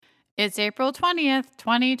It's April 20th,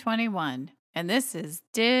 2021, and this is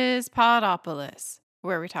Dispodopolis,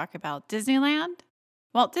 where we talk about Disneyland,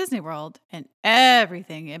 Walt Disney World, and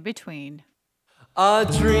everything in between.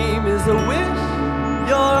 A dream is a wish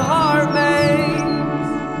your heart makes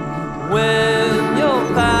when you're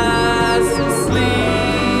fast asleep.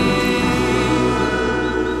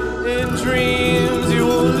 In dreams you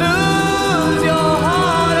will lose your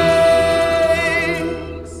heartaches.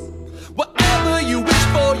 Whatever you wish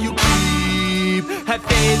for, you keep. Have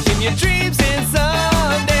faith in your dreams, and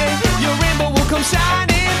someday your rainbow will come shining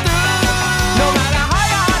through. No matter how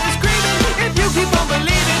your heart is screaming, if you keep on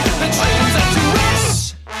believing, the dreams that you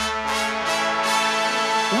wish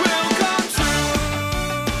will come true.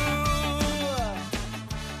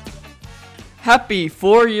 Happy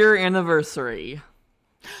 4-year anniversary.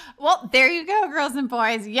 Well, there you go, girls and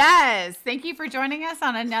boys. Yes. Thank you for joining us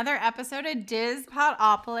on another episode of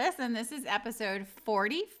Dispodopolis, and this is episode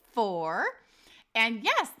 44. And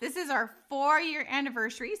yes, this is our 4-year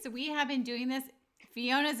anniversary. So we have been doing this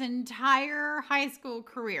Fiona's entire high school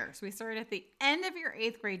career. So we started at the end of your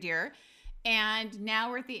 8th grade year, and now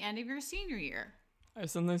we're at the end of your senior year. I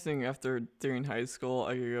sometimes think after doing high school,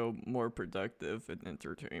 I could go more productive in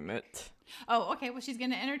entertainment. Oh, okay. Well, she's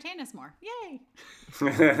going to entertain us more. Yay.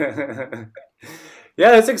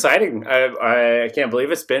 Yeah, that's exciting. I can't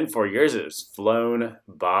believe it's been 4 years. It's flown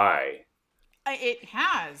by. It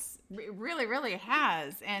has. It really, really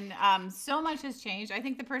has. And so much has changed. I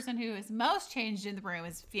think the person who is most changed in the room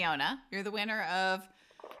is Fiona. You're the winner of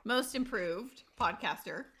Most Improved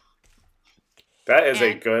Podcaster. That is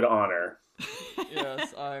a good honor.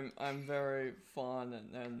 Yes, I'm very fond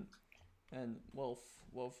and wealth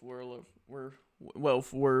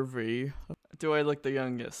worthy. Do I look the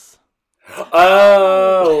youngest?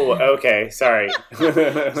 Oh, okay. Sorry. She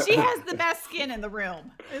has the best skin in the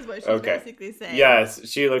room, is what she's basically saying. Yes,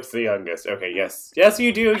 she looks the youngest. Okay, yes. Yes,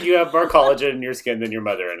 you do. You have more collagen in your skin than your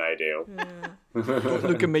mother and I do.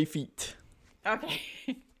 Look at my feet. Okay.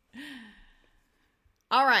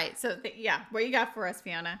 All right. So, what you got for us,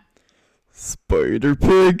 Fiona? Spider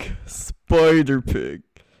Pig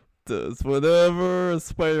does whatever a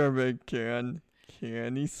Spider-Man can.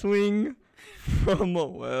 Can he swing from a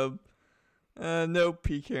web? Nope,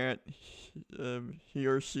 he can't. He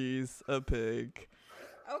or she's a pig.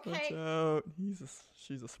 Okay. Watch out.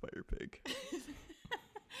 She's a spider pig.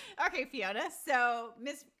 Okay, Fiona. So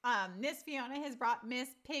Miss Fiona has brought Miss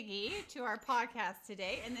Piggy to our podcast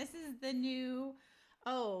today, and this is the new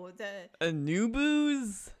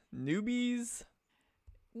newbies. New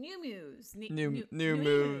moves.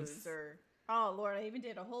 Oh, Lord, I even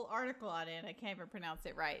did a whole article on it. I can't even pronounce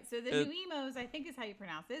it right. So the new emos, I think is how you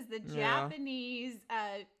pronounce this. The Japanese,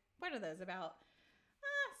 what are those, about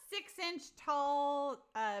 6-inch tall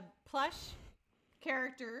plush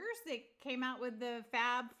characters. They came out with the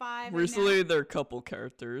Fab Five. Recently, they're couple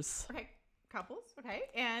characters. Okay, couples. Okay,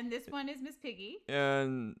 and this one is Miss Piggy.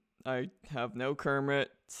 And I have no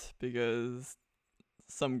Kermit because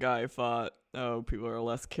some guy thought, people are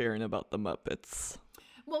less caring about the Muppets.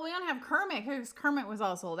 Well, we don't have Kermit because Kermit was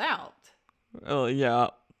all sold out. Oh, yeah.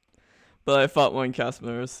 But I thought one cast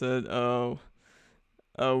member said, we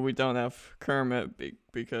don't have Kermit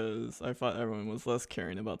because I thought everyone was less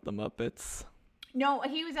caring about the Muppets. No,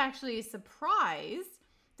 he was actually surprised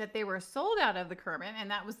that they were sold out of the Kermit, and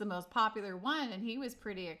that was the most popular one, and he was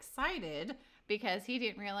pretty excited because he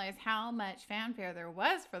didn't realize how much fanfare there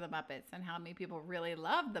was for the Muppets and how many people really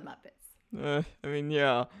loved the Muppets. Yeah.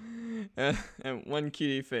 And one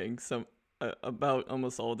cutie thing, about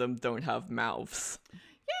almost all of them don't have mouths.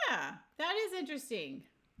 Yeah, that is interesting.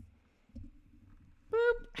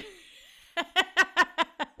 Boop.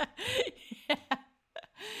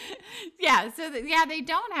 They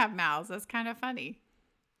don't have mouths. That's kind of funny.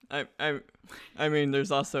 I mean,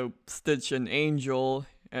 there's also Stitch and Angel,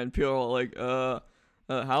 and people are like,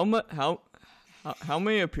 how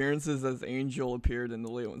many appearances has Angel appeared in the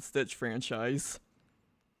Lilo and Stitch franchise?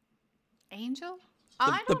 Angel?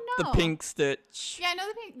 I don't know. The pink Stitch. Yeah, I know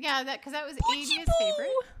the pink. Yeah, because that was Adia's favorite.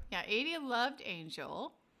 Yeah, Adia loved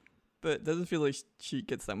Angel. But it doesn't feel like she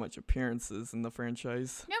gets that much appearances in the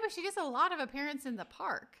franchise. No, but she gets a lot of appearance in the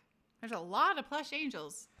park. There's a lot of plush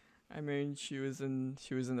angels. I mean, she was in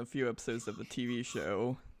a few episodes of the TV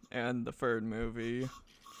show and the third movie.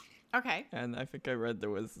 Okay. And I think I read there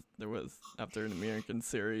was after an American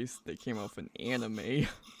series they came off an anime.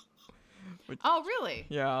 Oh, really?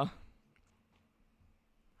 Yeah.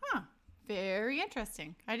 Huh. Very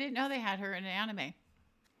interesting. I didn't know they had her in an anime.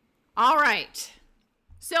 All right.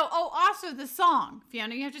 So, also the song.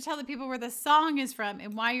 Fiona, you have to tell the people where the song is from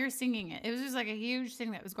and why you're singing it. It was just like a huge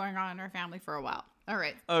thing that was going on in our family for a while. All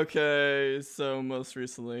right. Okay, so most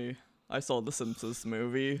recently I saw the Simpsons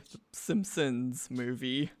movie,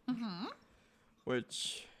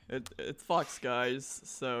 which it's Fox, guys,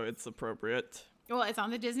 so it's appropriate. Well, it's on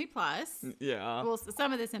the Disney Plus. Yeah, Well,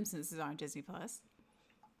 some of the Simpsons is on Disney Plus.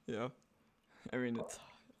 yeah. I mean,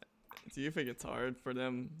 do you think it's hard for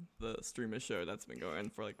them, the stream a show that's been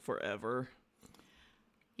going for like forever?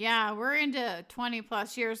 Yeah, we're into 20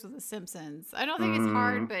 plus years with the Simpsons. I don't think it's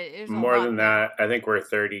hard, but it's More than that. I think we're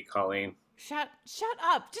 30, Colleen. Shut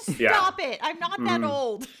up. Just Yeah. stop it. I'm not that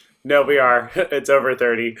old. No, we are. It's over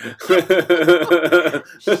 30.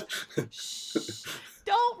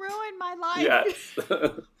 Don't ruin my life. Yes.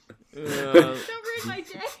 Yeah, Don't ruin my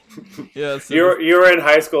day. yeah. So You were in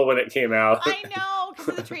high school when it came out. I know, because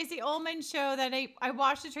of the Tracy Ullman show that I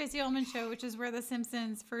watched the Tracy Ullman show, which is where the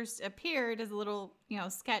Simpsons first appeared as a little,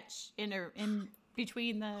 sketch in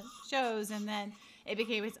between the shows, and then it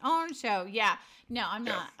became its own show. Yeah. No, I'm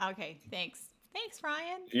not. Okay, thanks. Thanks,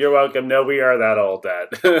 Ryan. You're welcome. No, we are that old, Dad.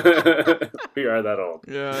 We are that old.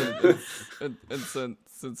 yeah, and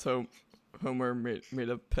since Homer made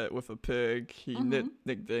a pet with a pig, he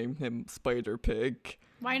nicknamed him Spider Pig.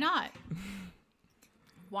 Why not?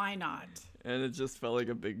 Why not? And it just felt like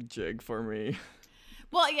a big jig for me.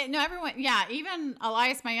 Well, even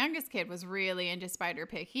Elias, my youngest kid, was really into Spider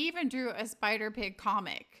Pig. He even drew a Spider Pig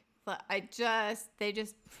comic. But they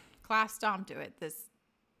just class stomped to it this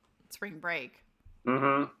spring break.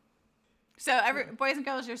 Mm-hmm. So, boys and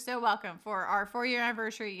girls, you're so welcome for our 4-year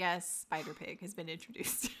anniversary. Yes, Spider Pig has been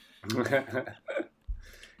introduced.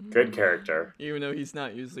 Good character. Even though he's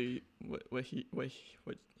not usually what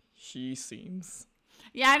she seems.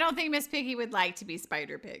 Yeah, I don't think Miss Piggy would like to be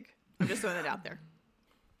Spider Pig. I'm just throwing it out there.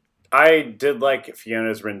 I did like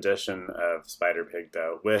Fiona's rendition of Spider Pig,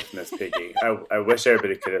 though, with Miss Piggy. I wish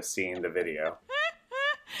everybody could have seen the video.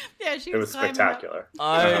 Yeah, It was climbing up. spectacular.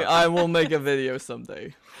 I will make a video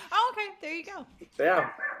someday. Oh, okay. There you go. Yeah.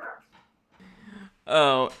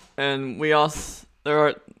 Oh, and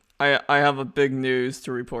I have a big news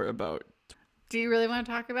to report about. Do you really want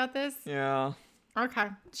to talk about this? Yeah. Okay.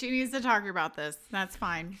 She needs to talk about this. That's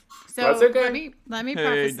fine. So That's okay. let me Hey,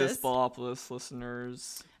 preface this. Disbalopolis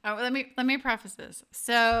listeners. Oh, let me preface this.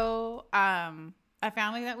 So, a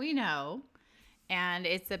family that we know, and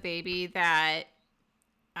it's a baby that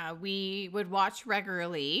we would watch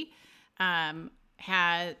regularly,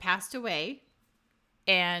 had passed away,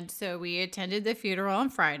 and so we attended the funeral on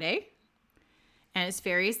Friday, and it's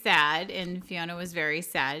very sad, and Fiona was very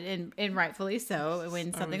sad, and rightfully so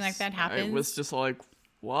when something like that happens. I was just like,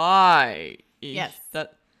 why? Yes.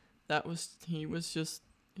 He was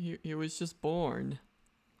just born.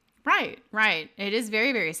 Right. It is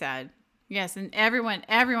very, very sad. Yes, and everyone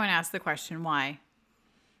asked the question, why?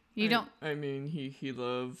 I mean, he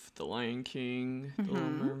loved The Lion King, The Little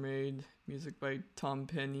Mermaid, music by Tom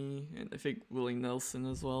Penny, and I think Willie Nelson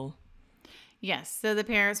as well. Yes, so the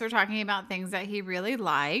parents were talking about things that he really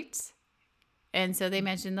liked, and so they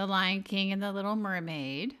mentioned The Lion King and The Little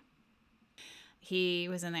Mermaid. He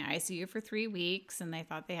was in the ICU for 3 weeks, and they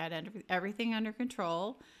thought they had everything under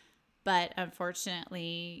control, but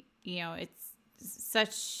unfortunately, it's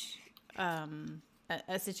such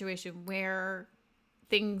a situation where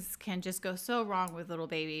things can just go so wrong with little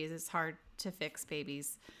babies. It's hard to fix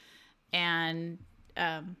babies. And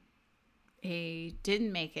he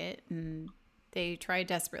didn't make it, and they tried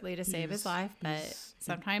desperately to save his life, but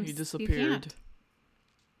sometimes he you disappeared. can't.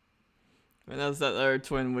 And as that other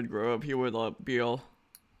twin would grow up, he would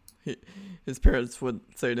his parents would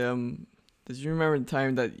say to him, "Did you remember the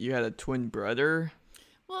time that you had a twin brother?"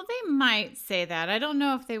 Well, they might say that. I don't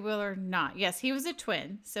know if they will or not. Yes, he was a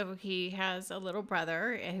twin, so he has a little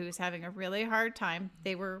brother who's having a really hard time.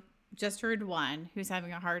 They were just heard one who's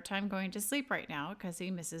having a hard time going to sleep right now because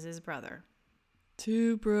he misses his brother.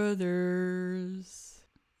 2 brothers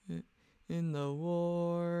in the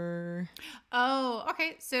war. Oh,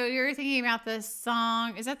 okay. So you're thinking about this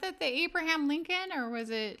song. Is that the Abraham Lincoln, or was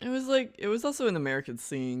it? It was also an American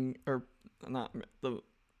Sing, or not the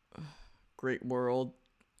Great World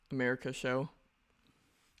America show.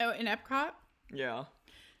 Oh, in Epcot? Yeah.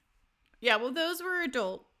 Yeah, well, those were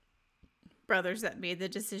adult brothers that made the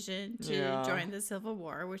decision to join the Civil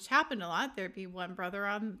War, which happened a lot. There'd be one brother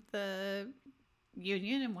on the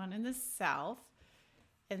Union and one in the South.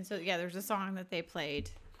 And so, yeah, there's a song that they played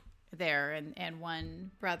there, and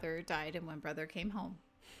one brother died and one brother came home.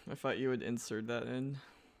 I thought you would insert that in.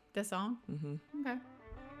 The song? Mm-hmm. Okay.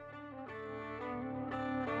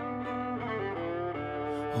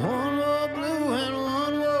 One wore blue and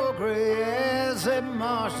one wore gray as they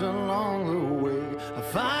marched along the way. A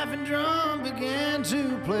fife and drum began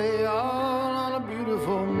to play all on a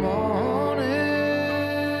beautiful morning.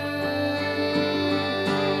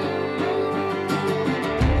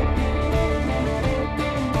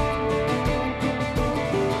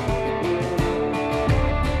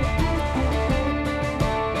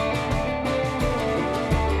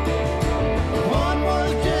 One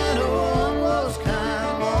was gentle, one was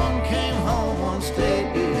kind, one came home, one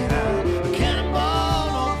stayed behind. A cannonball,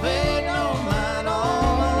 no paid, no mind,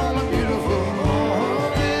 all on a beautiful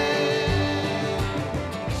morning.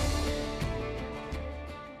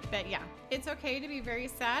 But yeah, it's okay to be very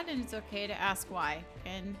sad and it's okay to ask why.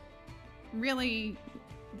 And really,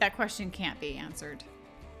 that question can't be answered.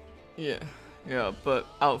 Yeah, but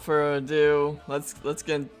without further ado, let's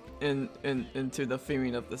get into the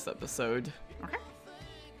theming of this episode. Okay.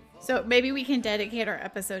 So maybe we can dedicate our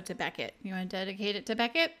episode to Beckett. You want to dedicate it to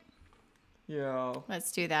Beckett? Yeah,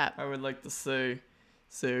 Let's do that. I would like to say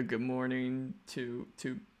a good morning to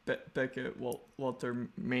Beckett Walter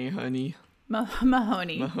Mahoney.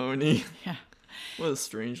 Mahoney. Mahoney. Yeah. What a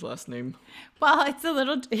strange last name. Well, it's a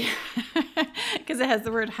little because it has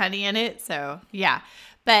the word honey in it. So yeah,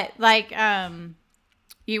 but like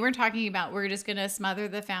you were talking about, we're just gonna smother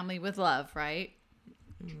the family with love, right?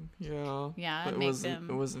 Yeah. Yeah, But make them-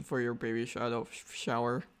 it wasn't for your baby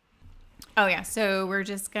shower. Oh yeah. So we're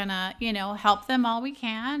just gonna, help them all we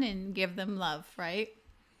can and give them love, right?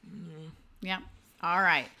 Yeah. All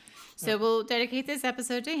right. So we'll dedicate this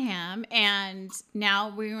episode to him, and now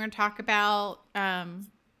we're going to talk about our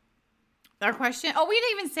question. Oh, we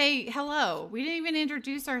didn't even say hello. We didn't even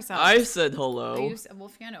introduce ourselves. I said hello. Well,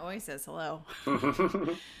 Fiona always says hello.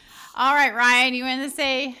 All right, Ryan, you want to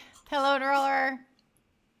say hello to all our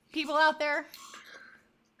people out there?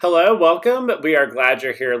 Hello, welcome. We are glad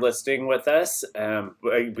you're here listening with us.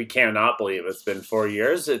 We cannot believe it's been 4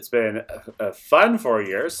 years. It's been a fun 4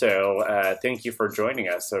 years, so thank you for joining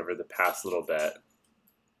us over the past little bit.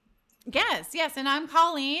 Yes, and I'm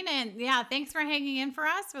Colleen, and yeah, thanks for hanging in for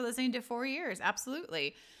us, for listening to 4 years.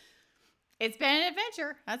 Absolutely. It's been an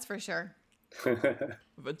adventure, that's for sure.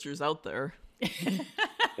 Adventures out there.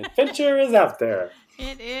 Adventure is out there.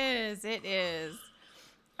 It is.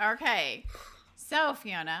 Okay. So,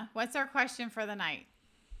 Fiona, what's our question for the night?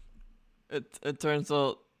 It turns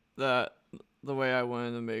out that the way I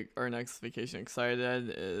wanted to make our next vacation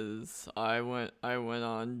excited is I went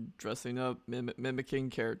on dressing up, mimicking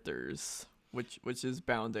characters, which is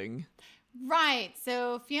bounding. Right.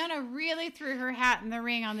 So Fiona really threw her hat in the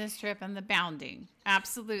ring on this trip and the bounding.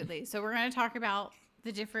 Absolutely. So we're going to talk about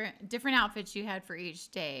the different outfits you had for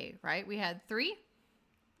each day, right? We had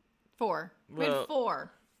 4. We had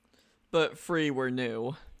 4. But 3 were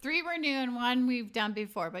new. 3 were new and 1 we've done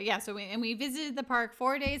before. But yeah, so we visited the park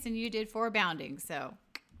 4 days and you did 4 bounding. So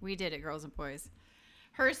we did it, girls and boys.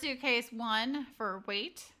 Her suitcase 1 for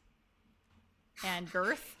weight and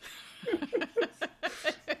girth.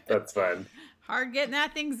 That's fun. Hard getting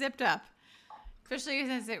that thing zipped up, especially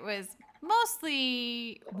since it was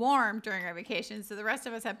mostly warm during our vacation. So the rest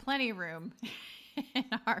of us had plenty of room in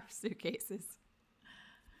our suitcases.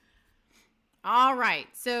 All right.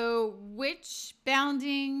 So which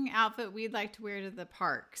bounding outfit we'd like to wear to the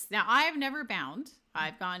parks? Now, I have never bound.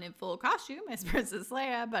 I've gone in full costume as Princess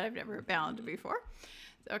Leia, but I've never bound before.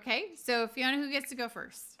 Okay. So Fiona, who gets to go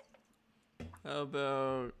first? How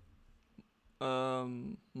about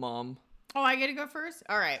Mom? Oh, I get to go first?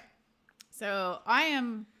 All right. So I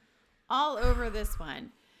am all over this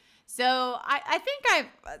one. So I think I've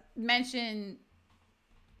mentioned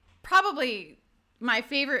probably my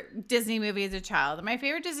favorite Disney movie as a child. My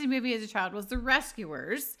favorite Disney movie as a child was The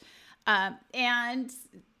Rescuers, and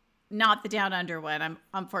not the Down Under one. I'm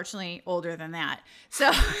unfortunately older than that.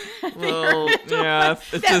 So, Well, yeah,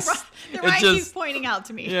 Ryan keeps pointing out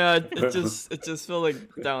to me. Yeah, it just felt like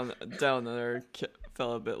Down Under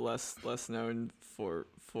felt a bit less known for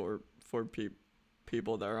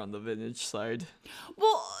people that are on the vintage side.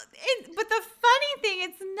 Well, but the funny thing,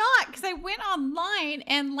 it's not, because I went online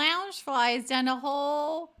and Loungefly has done a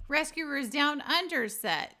whole Rescuers Down Under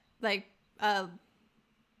set, like a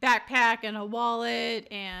backpack and a wallet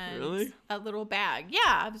and Really? a little bag. Yeah,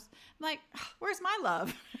 I'm like, where's my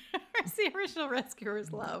love? Where's the original Rescuers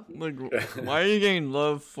love? Like, why are you getting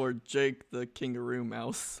love for Jake the kangaroo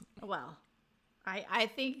mouse? Well, I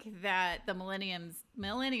think that the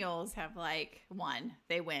millennials have like won.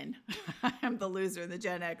 They win. I'm the loser in the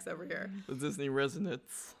Gen X over here. The Disney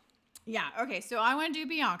Resonance. Yeah. Okay. So I want to do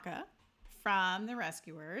Bianca from The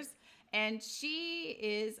Rescuers, and she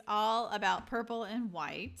is all about purple and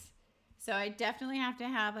white. So I definitely have to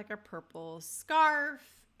have like a purple scarf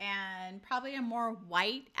and probably a more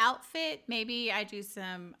white outfit. Maybe I do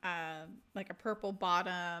some like a purple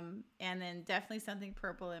bottom, and then definitely something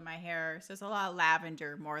purple in my hair. So it's a lot of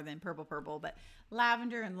lavender more than purple, but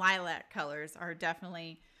lavender and lilac colors are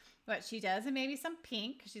definitely what she does, and maybe some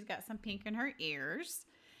pink, 'cause she's got some pink in her ears.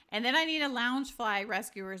 And then I need a Loungefly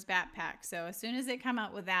Rescuers backpack. So as soon as they come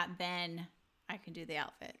out with that, then I can do the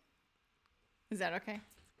outfit. Is that okay?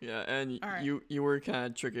 Yeah, and All right. you were kind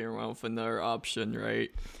of tricking around with another option, right?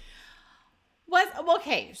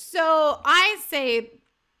 Okay, so I say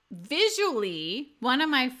visually, one of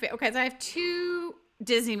my okay, so I have two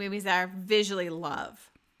Disney movies that I visually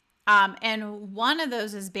love. And one of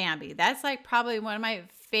those is Bambi. That's like probably one of my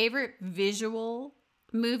favorite visual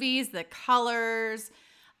movies. The colors,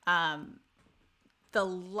 the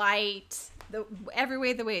light, the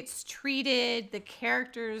way it's treated, the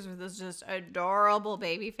characters with those just adorable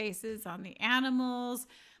baby faces on the animals.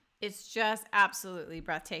 It's just absolutely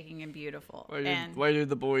breathtaking and beautiful. Why do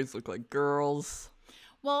the boys look like girls?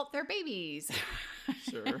 Well, they're babies.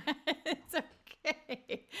 Sure. It's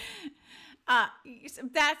okay.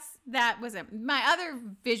 That was it. My other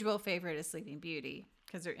visual favorite is Sleeping Beauty,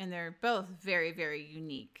 because they're both very, very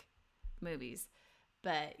unique movies.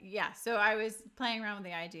 But yeah, so I was playing around with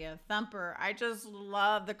the idea of Thumper. I just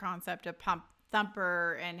love the concept of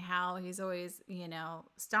Thumper and how he's always,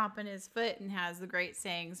 stomping his foot and has the great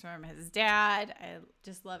sayings from his dad. I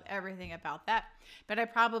just love everything about that. But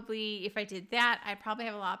if I did that, I'd probably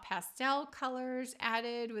have a lot of pastel colors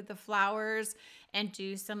added with the flowers and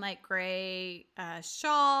do some like gray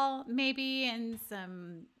shawl maybe, and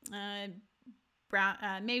some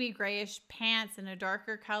brown, maybe grayish pants in a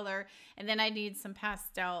darker color. And then I need some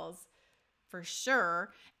pastels for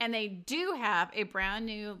sure. And they do have a brand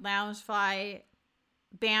new Loungefly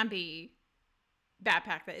Bambi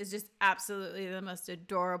backpack that is just absolutely the most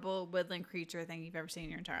adorable woodland creature thing you've ever seen in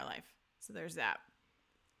your entire life. So there's that.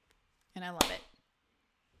 And I love it.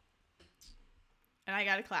 And I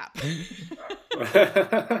got to clap.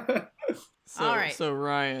 All right. So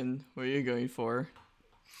Ryan, what are you going for?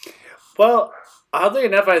 Well, oddly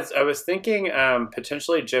enough, I was thinking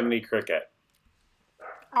potentially Jiminy Cricket.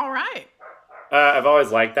 All right. I've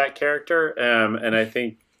always liked that character, and I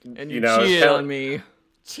think And you cheated on me.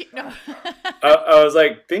 No. I was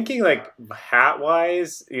like thinking like hat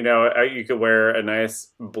wise, you could wear a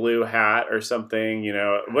nice blue hat or something. It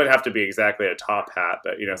wouldn't have to be exactly a top hat,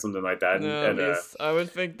 but something like that. No, I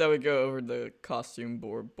would think that would go over the costume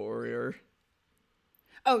warrior.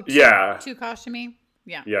 Oh, yeah, too costumey.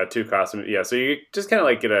 Yeah. Yeah, two costumes. Yeah, so you just kind of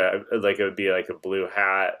like get it would be like a blue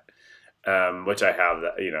hat, which I have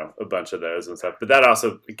a bunch of those and stuff. But that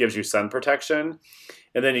also gives you sun protection,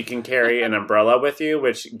 and then you can carry an umbrella with you,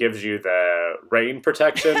 which gives you the rain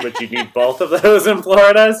protection, which you need both of those in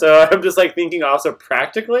Florida. So I'm just like thinking also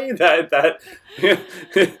practically that that's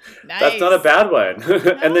not a bad one.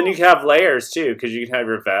 And then you can have layers too, because you can have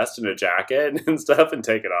your vest and a jacket and stuff and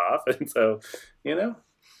take it off, and so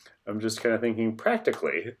I'm just kind of thinking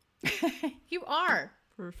practically. You are.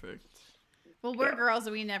 Perfect. Well, we're girls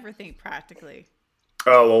and we never think practically.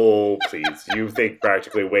 Oh, please. You think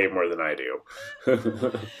practically way more than I do.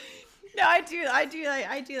 No, I do.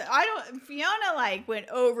 Fiona went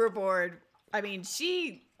overboard.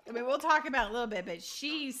 We'll talk about it a little bit, but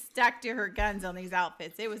she stuck to her guns on these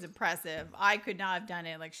outfits. It was impressive. I could not have done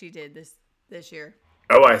it like she did this year.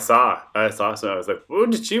 Oh, I saw some. I was like, oh,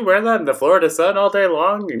 did she wear that in the Florida sun all day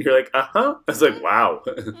long? And you're like, uh-huh. I was like, wow.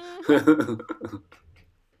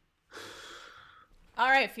 All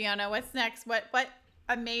right, Fiona, what's next? What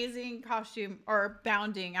amazing costume or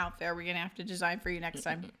bounding outfit are we going to have to design for you next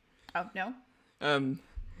time? Oh, no?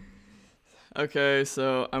 Okay,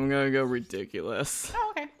 so I'm going to go ridiculous. Oh,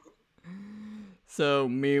 okay. So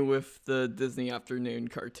me with the Disney Afternoon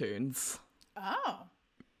cartoons. Oh.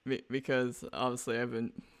 Because obviously I've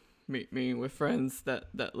been meeting with friends that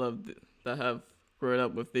have grown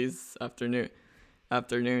up with these afternoon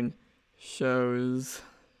shows,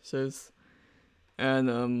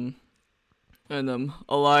 and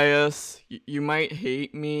Elias, you might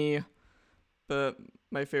hate me, but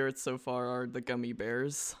my favorites so far are the gummy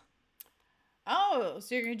bears. Oh,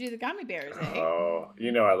 so you're gonna do the gummy bears, eh? Oh,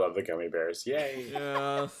 I love the gummy bears. Yay.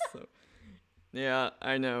 Yeah,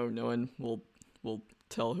 I know no one will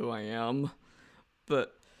tell who I am,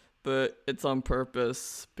 but it's on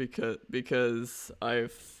purpose because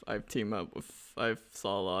I've teamed up with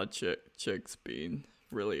saw a lot of chicks being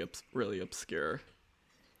really obscure.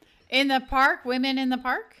 In the park, women in the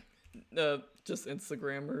park? Just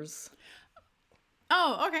Instagrammers.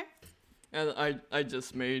 Oh, okay. And I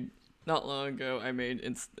just made not long ago. I made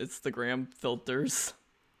Instagram filters.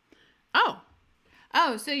 Oh,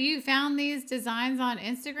 Oh, so you found these designs on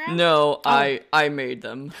Instagram? No, I made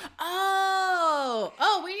them.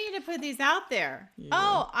 Oh, we need to put these out there. Yeah.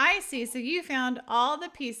 Oh, I see. So you found all the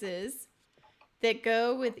pieces that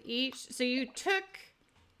go with each. So you took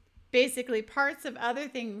basically parts of other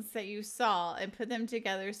things that you saw and put them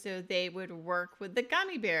together so they would work with the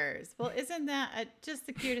gummy bears. Well, isn't that just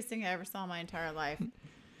the cutest thing I ever saw in my entire life?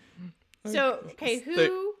 So, okay,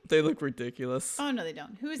 who? They look ridiculous. Oh, no, they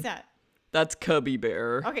don't. Who is that? That's Cubby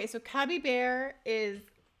Bear. Okay, so Cubby Bear is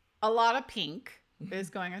a lot of pink is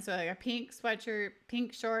going on. So like a pink sweatshirt,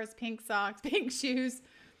 pink shorts, pink socks, pink shoes.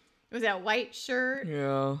 It was that white shirt,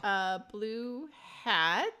 Yeah. a blue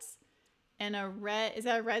hat, and a red. Is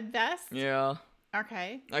that a red vest? Yeah.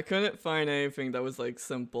 Okay. I couldn't find anything that was like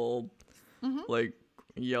simple, like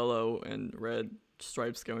yellow and red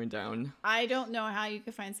stripes going down. I don't know how you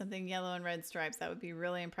could find something yellow and red stripes. That would be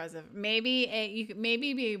really impressive. Maybe you could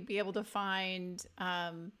be able to find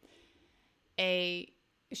a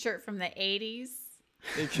shirt from the 80s.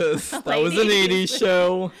 Because that Late was an 80s 80s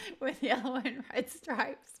show. with yellow and red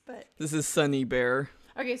stripes. But This is Sunny Bear.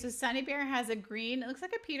 okay, so Sunny Bear has a green. It looks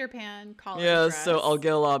like a Peter Pan collar. Yeah, dress. so I'll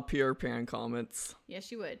get a lot of Peter Pan comments.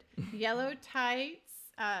 Yes, you would. Yellow tights.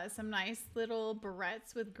 Some nice little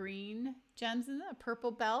barrettes with green gems in them, a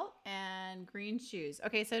purple belt, and green shoes.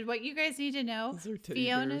 Okay, so what you guys need to know, Those are teddy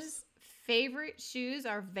Fiona's bears. favorite shoes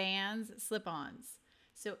are Vans slip-ons.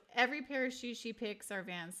 So every pair of shoes she picks are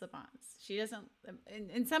Vans slip-ons. She doesn't,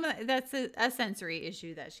 and some of that's a sensory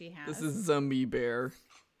issue that she has. This is Zombie Bear.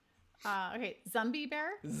 Okay, Zombie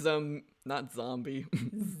Bear? Not zombie.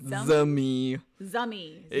 Zummy? Zummy.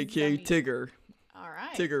 Zummy. AKA Zummy. Tigger. All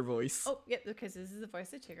right. Tigger voice. Oh, yeah, because this is the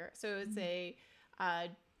voice of Tigger. So it's a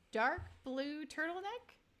dark blue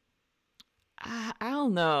turtleneck. I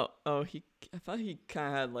don't know. Oh, I thought he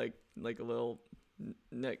kind of had like a little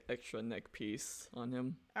extra neck piece on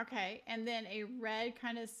him. Okay, and then a red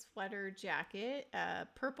kind of sweater jacket,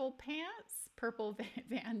 purple pants, purple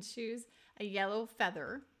Van shoes, a yellow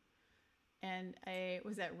feather, and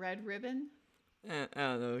was that red ribbon? I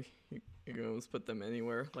don't know. You can almost put them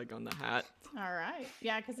anywhere, like on the hat. All right,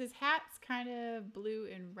 yeah, because his hat's kind of blue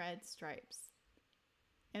and red stripes.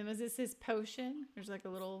 And was this his potion? There's like a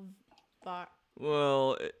little box.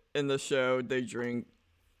 Well, in the show, they drink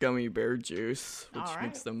gummy bear juice, which All right.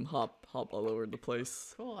 makes them hop all over the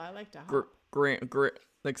place. Cool, I like to hop.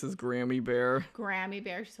 Next is Grammy Bear. Grammy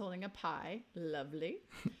Bear, she's holding a pie. Lovely.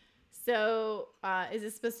 So, is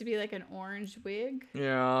it supposed to be like an orange wig?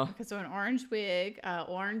 Yeah. Okay, so an orange wig,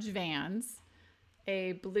 orange Vans,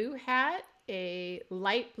 a blue hat, a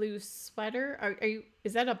light blue sweater.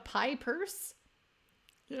 Is that a pie purse?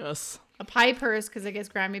 Yes. A pie purse, because I guess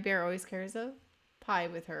Grammy Bear always carries a pie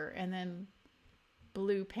with her. And then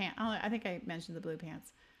blue pants. Oh, I think I mentioned the blue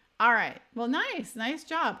pants. All right. Well, nice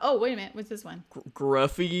job. Oh, wait a minute. What's this one?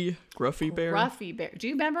 Gruffy Bear. Gruffy Bear. Do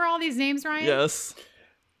you remember all these names, Ryan? Yes.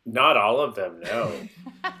 Not all of them, no.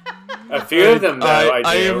 A few of them, though, I do.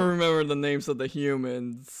 I even remember the names of the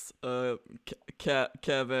humans.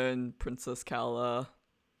 Kevin, Princess Kala,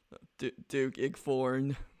 Duke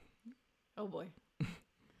Igthorn. Oh, boy.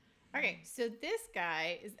 Okay, so this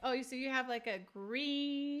guy is, so you have like a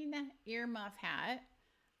green earmuff hat,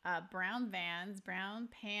 brown Vans, brown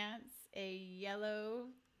pants, a yellow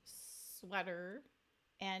sweater,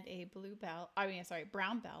 and a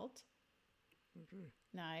brown belt.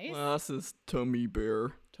 Nice. Well, this is Tommy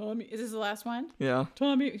Bear. Tommy, is this the last one? Yeah.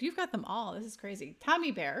 Tommy, you've got them all. This is crazy.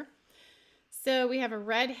 Tommy Bear. So we have a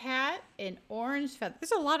red hat, an orange feather.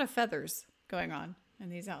 There's a lot of feathers going on in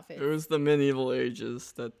these outfits. It was the medieval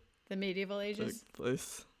ages that The medieval ages. took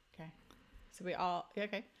place. Okay. So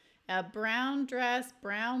okay. A brown dress,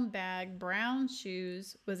 brown bag, brown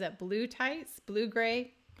shoes. Was that blue tights? Blue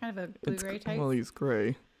gray? Kind of a blue gray tights? Well, he's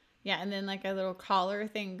gray. Yeah, and then like a little collar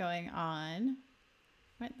thing going on.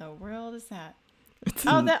 What in the world is that?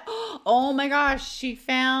 Oh my gosh, she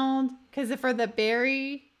found, because for the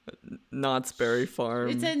berry. Knott's Berry Farm.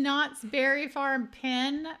 It's a Knott's Berry Farm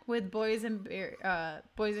pin with boys and berries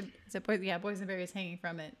hanging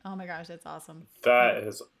from it. Oh my gosh, that's awesome. That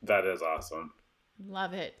is awesome.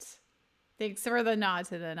 Love it. Thanks for the nod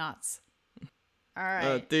to the knots. All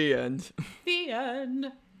right. The end. The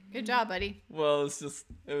end. Good job, buddy. Well, it's just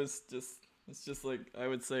like, I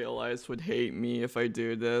would say Elias would hate me if I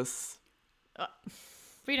do this.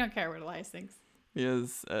 We don't care what Elias thinks.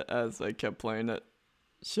 Because as I kept playing it,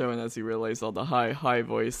 showing as he realized all the high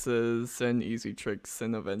voices and easy tricks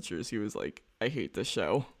and adventures, he was like, I hate the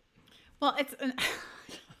show. Well,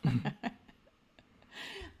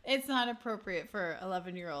 it's not appropriate for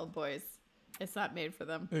 11-year-old boys. It's not made for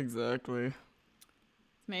them. Exactly.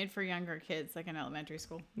 It's Made for younger kids, like in elementary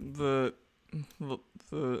school. I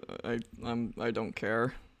don't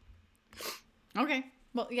care. Okay.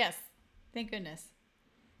 Well, yes. Thank goodness.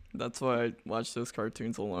 That's why I watch those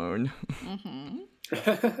cartoons alone.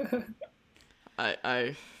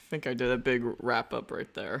 I think I did a big wrap up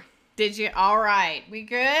right there. Did you? All right. We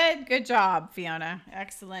good? Good job, Fiona.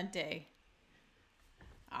 Excellent day.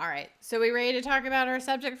 All right. So we ready to talk about our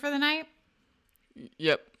subject for the night?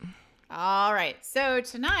 Yep. All right. So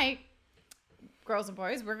tonight, girls and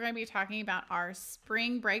boys, we're going to be talking about our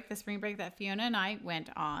spring break, the spring break that Fiona and I went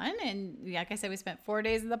on. And like I said, we spent 4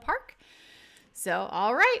 days in the park. So,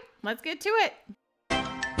 all right, let's get to it.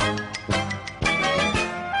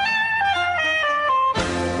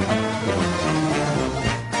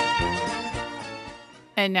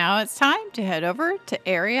 And now it's time to head over to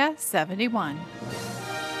Area 71.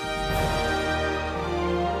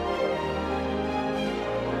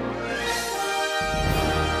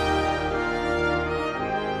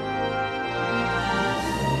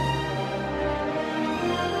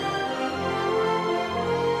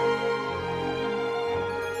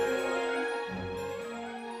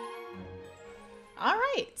 All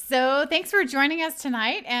right. So thanks for joining us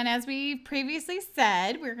tonight. And as we previously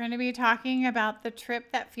said, we're going to be talking about the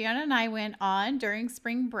trip that Fiona and I went on during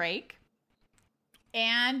spring break.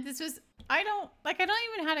 And this was, I don't even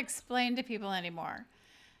know how to explain to people anymore.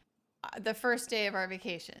 The first day of our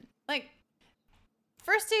vacation. Like,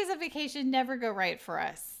 first days of vacation never go right for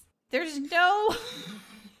us. There's no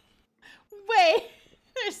way.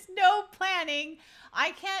 There's no planning.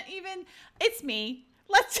 I can't even, it's me.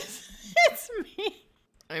 It's me.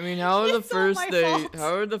 I mean, how are the It's all first my days? fault.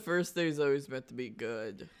 How are the first days always meant to be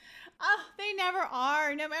good? Oh, they never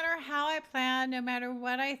are. No matter how I plan, no matter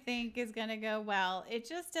what I think is going to go well, it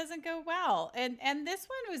just doesn't go well. And this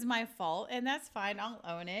one was my fault, and that's fine. I'll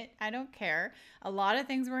own it. I don't care. A lot of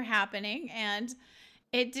things were happening, and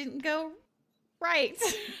it didn't go right.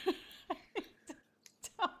 I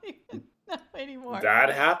don't even know anymore. That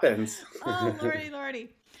happens. Oh, lordy.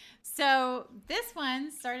 So this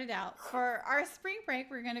one started out for our spring break.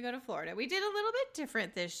 We're going to go to Florida. We did a little bit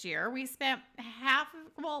different this year. We spent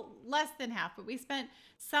less than half, but we spent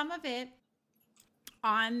some of it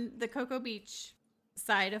on the Cocoa Beach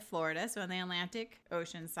side of Florida, so on the Atlantic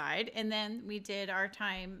Ocean side. And then we did our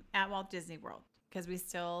time at Walt Disney World because we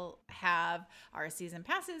still have our season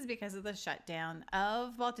passes because of the shutdown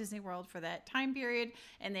of Walt Disney World for that time period.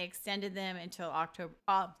 And they extended them until August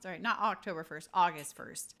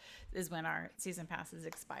 1st is when our season passes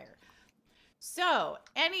expire. So,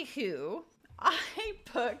 anywho, I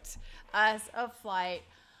booked us a flight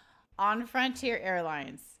on Frontier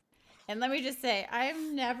Airlines. And let me just say, I've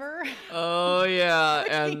newer Oh yeah,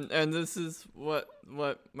 and this is what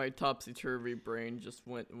my topsy-turvy brain just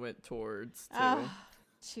went towards too. Oh,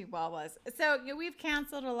 chihuahuas. So we've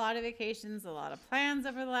canceled a lot of vacations, a lot of plans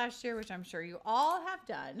over the last year, which I'm sure you all have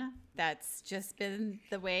done. That's just been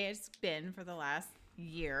the way it's been for the last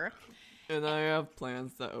year. And I have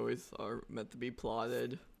plans that always are meant to be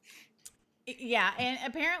plotted. Yeah, and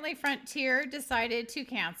apparently Frontier decided to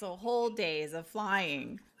cancel whole days of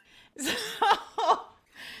flying. So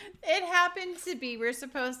it happened to be we're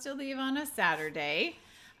supposed to leave on a Saturday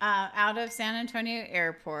out of San Antonio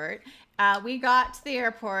Airport. We got to the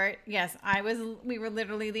airport. Yes, we were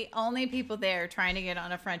literally the only people there trying to get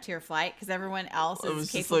on a Frontier flight because everyone else I is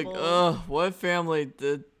was just capable. like, oh, what family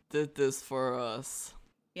did this for us?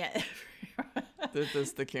 Yeah. Did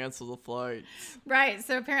this to cancel the flights? Right.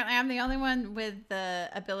 So apparently I'm the only one with the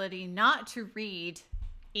ability not to read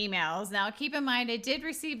emails. Now, keep in mind, I did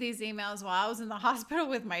receive these emails while I was in the hospital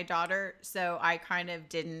with my daughter, so I kind of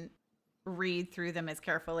didn't read through them as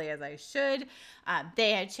carefully as I should.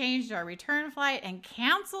 They had changed our return flight and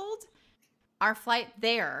canceled our flight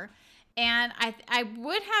there. And I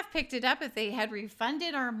would have picked it up if they had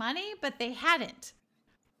refunded our money, but they hadn't.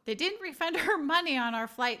 They didn't refund our money on our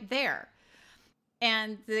flight there.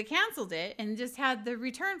 And they canceled it and just had the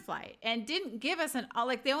return flight and didn't give us the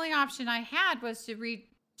only option I had was to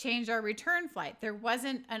change our return flight. There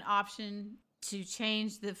wasn't an option to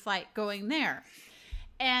change the flight going there.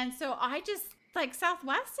 And so I just,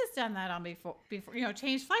 Southwest has done that on before,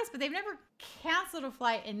 changed flights, but they've never canceled a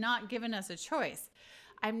flight and not given us a choice.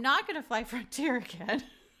 I'm not going to fly Frontier again.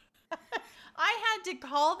 I had to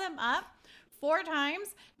call them up 4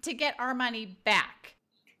 times to get our money back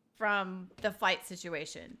from the flight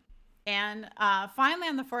situation. And finally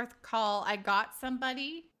on the 4th call, I got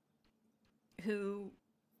somebody who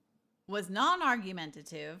was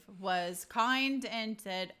non-argumentative, was kind, and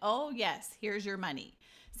said, oh yes, here's your money.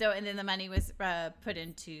 So, and then the money was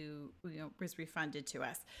was refunded to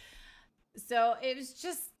us. So it was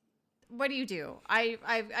just, what do you do?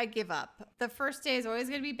 I give up. The first day is always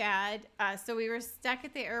going to be bad. So we were stuck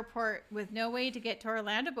at the airport with no way to get to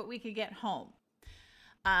Orlando, but we could get home.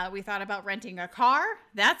 We thought about renting a car.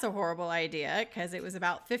 That's a horrible idea because it was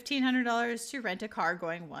about $1,500 to rent a car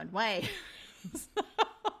going one way.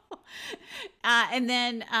 And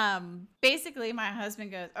then basically my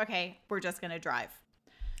husband goes, okay, we're just going to drive.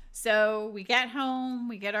 So we get home,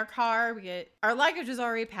 we get our car, our luggage was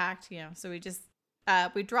already packed, so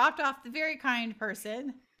we dropped off the very kind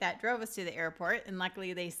person that drove us to the airport, and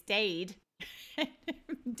luckily they stayed and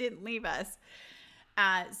didn't leave us.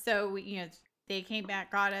 So they came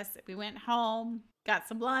back, got us, we went home, got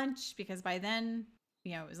some lunch because by then,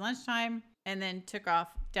 it was lunchtime, and then took off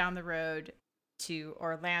down the road to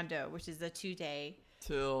Orlando, which is a 2-day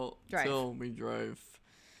till we drive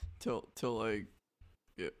till like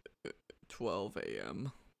 12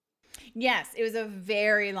 a.m. Yes, it was a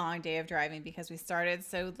very long day of driving because we started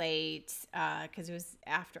so late. Because it was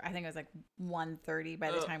after, I think it was like 1:30 by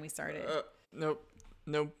the time we started. Nope,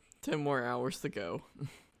 10 more hours to go.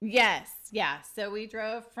 Yes, yeah. So we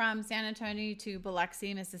drove from San Antonio to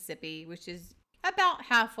Biloxi, Mississippi, which is about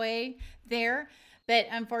halfway there. But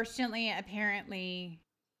unfortunately, apparently,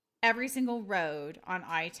 every single road on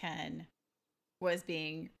I-10 was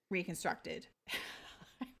being reconstructed.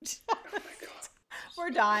 We're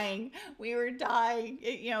dying. We were dying.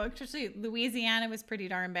 Especially Louisiana was pretty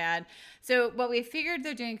darn bad. So what we figured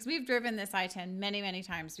they're doing, because we've driven this I-10 many, many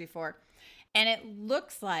times before, and it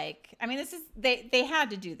looks like, they had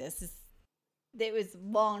to do this. It was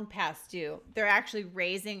long past due. They're actually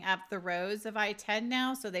raising up the roads of I-10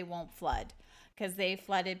 now so they won't flood, because they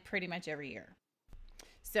flooded pretty much every year.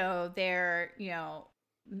 So they're,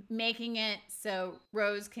 making it so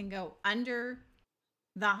roads can go under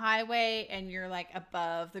the highway and you're like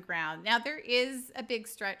above the ground. Now there is a big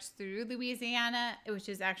stretch through Louisiana, which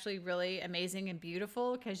is actually really amazing and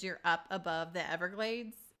beautiful because you're up above the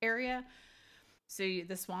Everglades area. So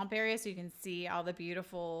the swamp area, so you can see all the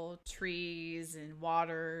beautiful trees and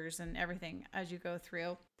waters and everything as you go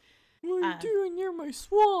through. What are you doing near my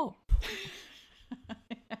swamp?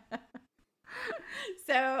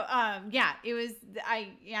 So, it was, I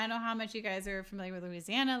know how much you guys are familiar with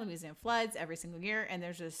Louisiana floods every single year, and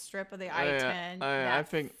there's a strip of the I-10 I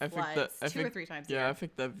think two or three times a year. year. I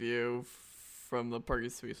think that view from the parking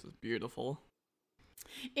space was beautiful.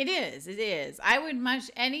 It is. I would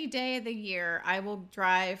any day of the year, I will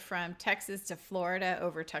drive from Texas to Florida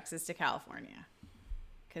over Texas to California.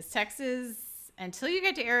 Because Texas, until you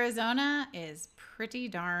get to Arizona, is pretty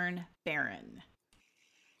darn barren.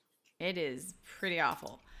 It is pretty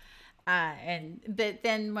awful. But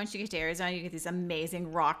then once you get to Arizona, you get these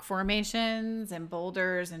amazing rock formations and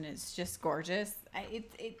boulders, and it's just gorgeous.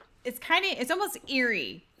 It's almost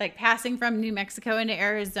eerie, like passing from New Mexico into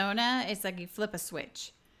Arizona. It's like you flip a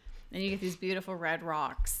switch and you get these beautiful red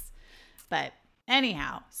rocks. But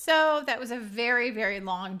anyhow, so that was a very, very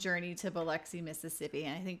long journey to Biloxi, Mississippi.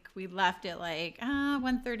 And I think we left at like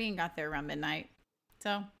 1:30 and got there around midnight.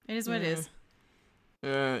 So it is what it is.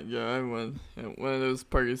 Yeah, I went. One of those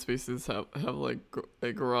parking spaces have like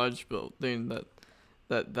a garage building that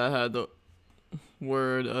had the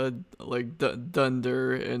word like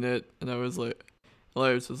Dunder in it, and I was like,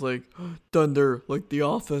 Dunder, like The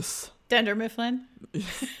Office. Dunder Mifflin.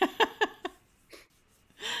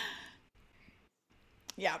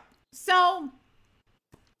 Yeah. So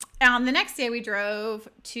the next day we drove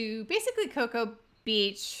to basically Cocoa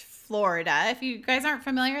Beach, Florida. If you guys aren't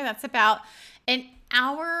familiar, that's about an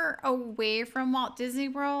hour away from Walt Disney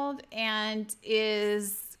World and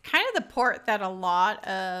is kind of the port that a lot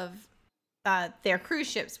of their cruise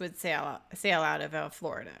ships would sail out of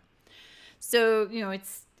Florida. So,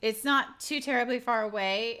 it's not too terribly far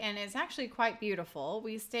away, and it's actually quite beautiful.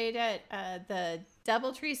 We stayed at the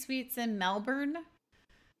Doubletree Suites in Melbourne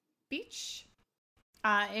Beach.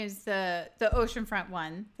 Is the oceanfront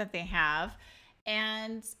one that they have.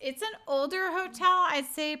 And it's an older hotel. I'd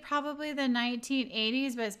say probably the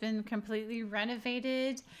 1980s, but it's been completely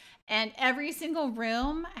renovated. And every single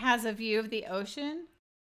room has a view of the ocean,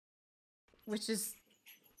 which is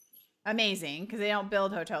amazing because they don't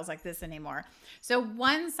build hotels like this anymore. So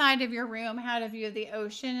one side of your room had a view of the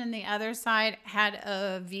ocean and the other side had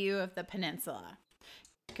a view of the peninsula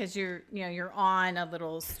because you're on a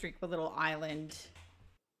little island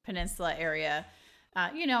peninsula area.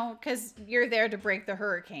 Because you're there to break the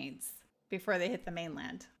hurricanes before they hit the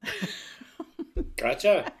mainland.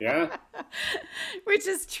 Gotcha. Yeah. Which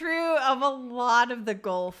is true of a lot of the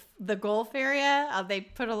Gulf area. They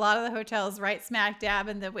put a lot of the hotels right smack dab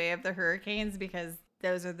in the way of the hurricanes because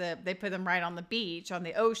they put them right on the beach, on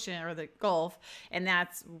the ocean or the Gulf. And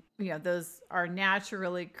that's, those are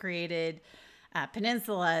naturally created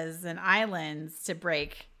peninsulas and islands to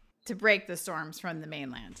break the storms from the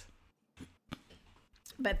mainland.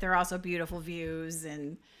 But they're also beautiful views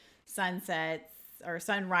and sunsets or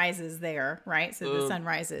sunrises there, right? So the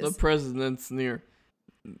sunrises. The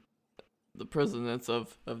presidents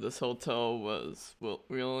of this hotel was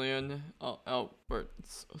William Albert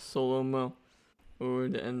Solomon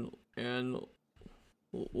and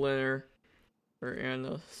Leonard or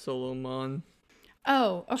Anna Solomon.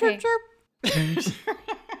 Oh, okay. Chirp, chirp.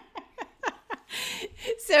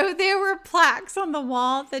 So there were plaques on the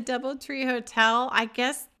wall at the DoubleTree Hotel. I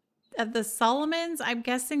guess of the Solomons, I'm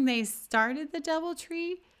guessing they started the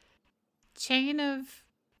DoubleTree chain of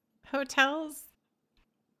hotels.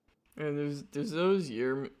 And there's those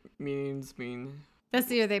year meetings That's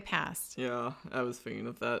the year they passed. Yeah, I was thinking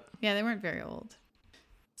of that. Yeah, they weren't very old.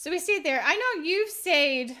 So we stayed there. I know you've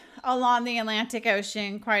stayed along the Atlantic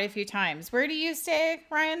Ocean quite a few times. Where do you stay,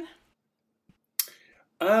 Ryan?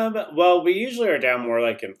 Well, we usually are down more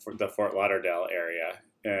like in the Fort Lauderdale area,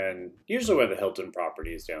 and usually with the Hilton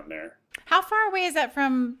properties down there. How far away is that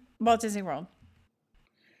from Walt Disney World?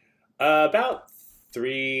 About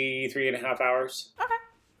 3.5 hours. Okay.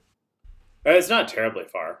 It's not terribly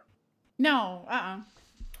far. No,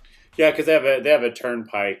 Yeah, because they have a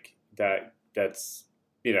turnpike that's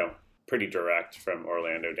pretty direct from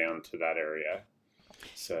Orlando down to that area.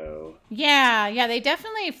 So Yeah, they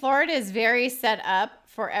definitely, Florida is very set up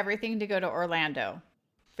for everything to go to Orlando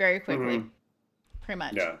very quickly, pretty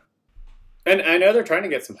much. Yeah. And I know they're trying to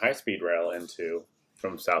get some high-speed rail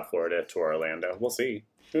from South Florida to Orlando. We'll see.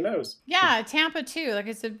 Who knows? Yeah, Tampa too. Like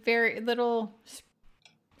it's a very little,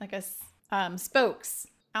 like a spokes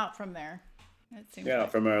out from there. It seems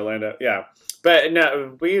like. From Orlando. Yeah. But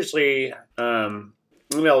no, we usually,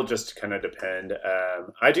 it'll just kind of depend.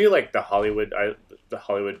 I do like the Hollywood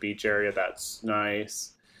Beach area. That's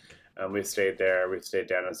nice. We stayed there. We stayed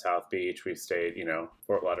down in South Beach. We stayed,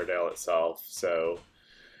 Fort Lauderdale itself. So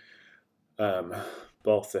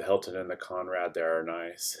both the Hilton and the Conrad there are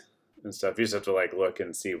nice and stuff. You just have to look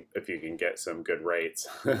and see if you can get some good rates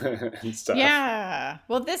and stuff. Yeah.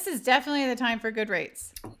 Well, this is definitely the time for good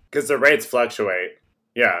rates. Because the rates fluctuate.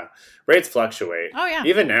 Yeah. Rates fluctuate. Oh, yeah.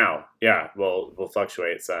 Even now. Yeah. Will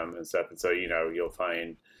fluctuate some and stuff. And so, you'll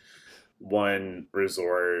find one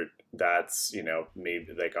resort that's, maybe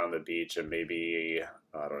on the beach and maybe,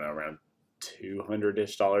 I don't know, around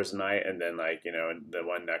 $200-ish a night. And then the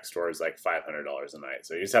one next door is $500 a night.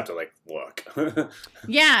 So you just have to look.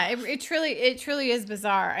 Yeah. It truly is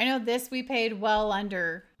bizarre. I know we paid well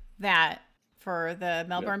under that for the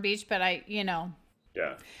Melbourne Beach, but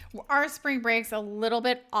Yeah. our spring break's a little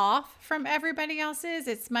bit off from everybody else's.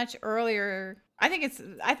 It's much earlier. I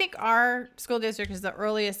think our school district is the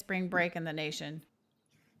earliest spring break in the nation.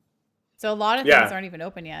 So a lot of things aren't even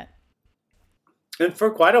open yet. And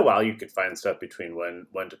for quite a while, you could find stuff between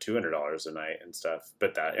 $100 to $200 a night and stuff.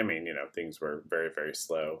 But things were very, very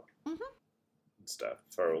slow and stuff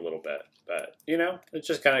for a little bit. But it's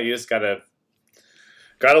just kind of, you just gotta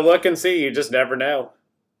look and see. You just never know.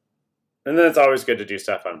 And then it's always good to do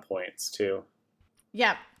stuff on points too.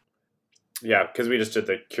 Yeah. Yeah, because we just did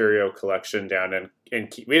the Curio collection down in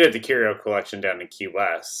Key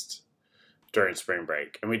West during spring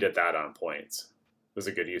break, and we did that on points. It was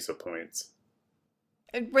a good use of points.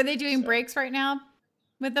 Were they doing breaks right now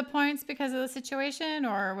with the points because of the situation,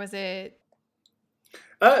 or was it?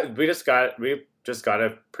 We just got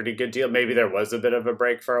a pretty good deal. Maybe there was a bit of a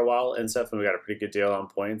break for a while and stuff, and we got a pretty good deal on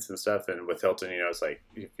points and stuff. And with Hilton, it's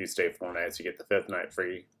if you stay 4 nights, you get the 5th night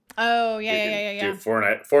free. Oh, yeah. Do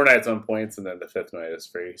 4 nights on points, and then the 5th night is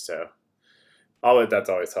free. So that's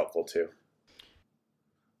always helpful too,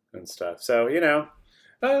 and stuff. So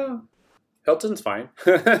Hilton's fine.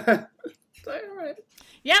 All right.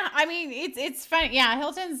 Yeah, I mean it's fun. Yeah,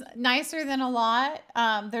 Hilton's nicer than a lot.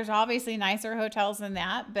 There's obviously nicer hotels than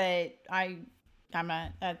that, but I'm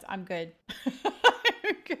good.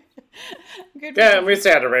 Good. Yeah, and we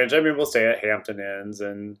stay at a range. I mean, we'll stay at Hampton Inns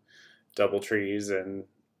and DoubleTrees and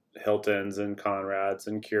Hiltons and Conrads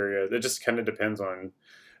and Curio. It just kind of depends on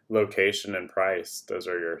location and price. Those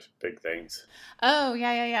are your big things. Oh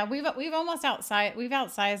yeah. We've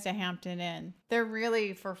outsized a Hampton Inn. They're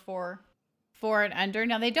really for four and under.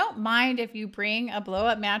 Now they don't mind if you bring a blow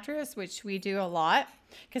up mattress, which we do a lot,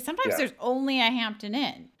 because sometimes there's only a Hampton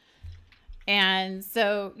Inn, and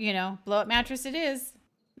so blow up mattress it is.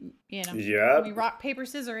 Yeah. We rock paper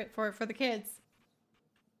scissor it for the kids.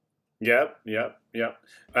 Yep. It's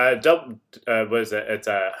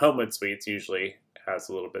Homewood Suites usually has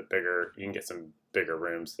a little bit bigger. You can get some bigger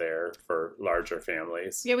rooms there for larger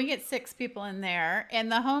families. Yeah, we get 6 people in there.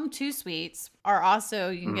 And the home 2 suites are also,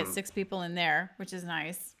 you can get Mhm. 6 people in there, which is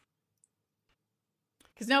nice.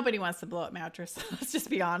 Because nobody wants to blow up mattress. Let's just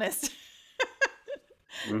be honest.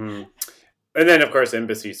 Hmm. And then, of course,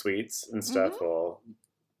 embassy suites and stuff Mm-hmm. will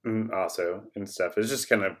also and stuff. It's just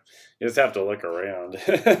kind of, you just have to look around.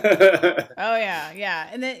 Oh yeah.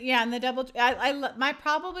 And then and the double. My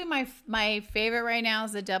favorite right now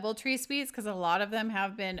is the DoubleTree suites because a lot of them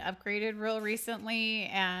have been upgraded real recently,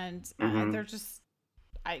 and Mhm. they're just.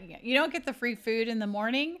 You don't get the free food in the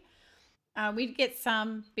morning. We'd get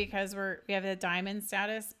some because we have the diamond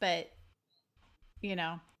status, but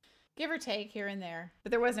give or take here and there.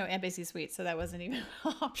 But there was no embassy suite, so that wasn't even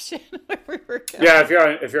an option where we were going. Yeah,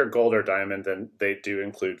 if you're gold or diamond, then they do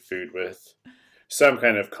include food with some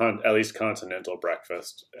kind of at least continental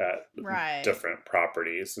breakfast at Right. different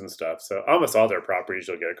properties and stuff. So almost all their properties,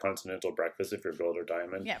 you'll get a continental breakfast if you're gold or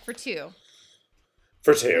diamond. Yeah, for 2.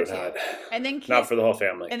 For two, For 2. not And then not for the whole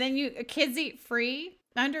family. And then kids eat free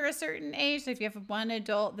under a certain age. So if you have one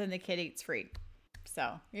adult, then the kid eats free.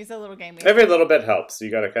 So here's a little game. Every little bit helps. You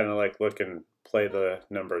got to kind of like look and play the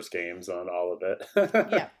numbers games on all of it.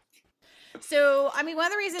 Yeah. So I mean, one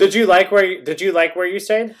of the reasons Did you like where you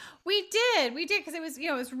stayed? we did because it was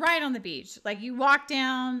it was right on the beach. Like you walk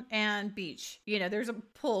down and beach. There's a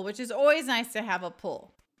pool, which is always nice to have a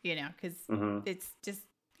pool. Because Mhm. it's just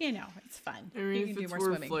it's fun. I You mean, can if do it's more worth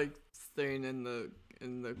swimming. like staying in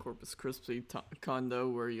the Corpus Christi condo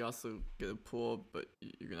where you also get a pool, but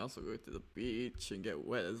you can also go to the beach and get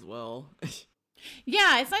wet as well.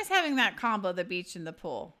 Yeah, it's nice having that combo, the beach and the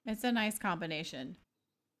pool. It's a nice combination.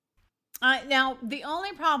 Now, the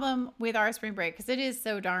only problem with our spring break, because it is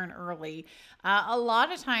so darn early, a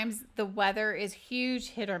lot of times the weather is huge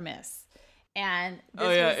hit or miss. And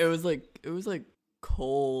this it was like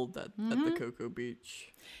cold at the Cocoa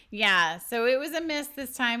Beach. Yeah, so it was a miss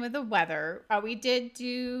this time with the weather. We did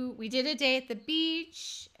a day at the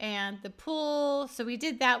beach and the pool, so we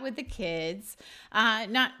did that with the kids.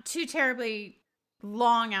 Not too terribly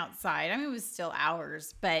long outside. I mean, it was still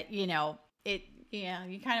hours, but you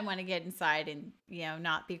kind of want to get inside and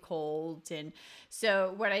not be cold. And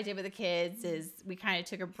so what I did with the kids is we kind of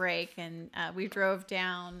took a break and we drove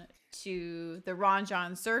down to the Ron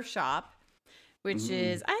John Surf Shop, which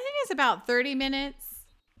is I think it's about 30 minutes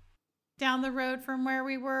down the road from where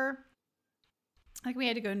we were. Like we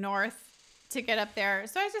had to go north to get up there.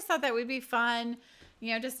 So I just thought that would be fun,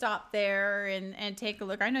 to stop there and take a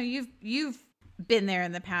look. I know you've been there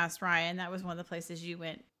in the past, Ryan. That was one of the places you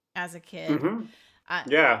went as a kid. Mhm.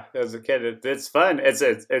 Yeah, as a kid, it's fun.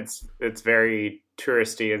 It's very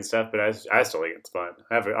touristy and stuff, but I still think it's fun.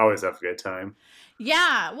 I always have a good time.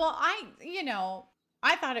 Yeah. Well, I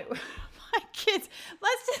thought it my kids.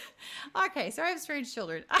 Okay, so I have strange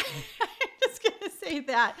children. I'm just going to say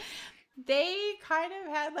that they kind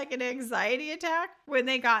of had like an anxiety attack when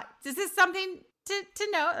they got, this is something to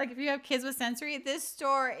note. Like if you have kids with sensory, this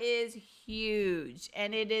store is huge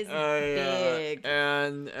and it is big.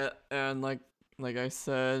 And like I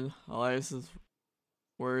said, Elias's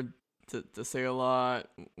word to say a lot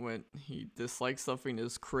when he dislikes something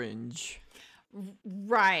is cringe.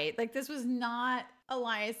 Right. Like this was not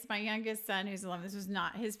Elias, my youngest son, who's 11. This was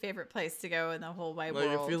not his favorite place to go in the whole wide Like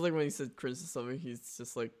world. it feels like when he said cringe to something, he's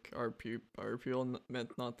just like our people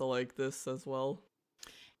meant not to like this as well.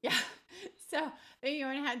 Yeah. So, it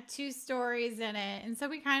had 2 stories in it. And so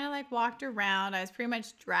we kind of like walked around. I was pretty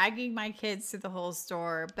much dragging my kids through the whole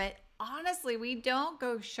store. But honestly, we don't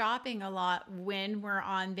go shopping a lot when we're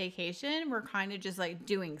on vacation. We're kind of just like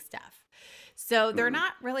doing stuff. So they're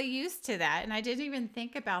not really used to that. And I didn't even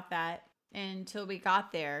think about that until we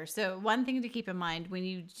got there. So one thing to keep in mind when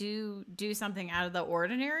you do something out of the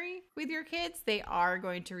ordinary with your kids, they are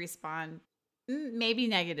going to respond maybe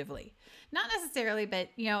negatively. Not necessarily, but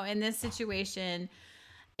in this situation,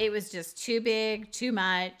 it was just too big, too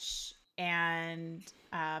much, and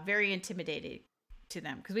very intimidating to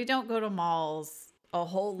them because we don't go to malls a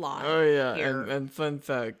whole lot. Oh yeah, here. and fun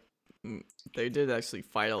fact, they did actually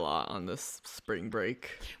fight a lot on this spring break.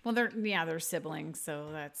 Well, they're siblings, so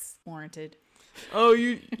that's warranted. Oh,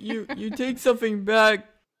 you take something back,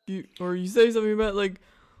 you say something about like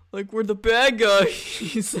we're the bad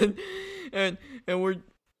guys, and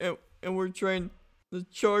we're trying to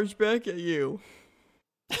charge back at you.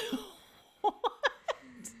 What?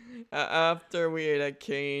 After we ate at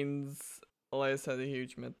Cane's, Elias had a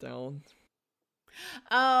huge meltdown.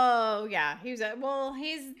 Oh yeah, he's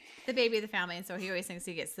the baby of the family, and so he always thinks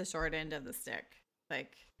he gets the short end of the stick.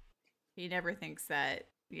 Like he never thinks that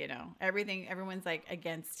everything's like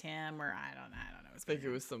against him, or I don't know was I think it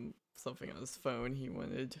was something on his phone he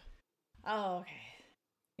wanted. Oh, okay.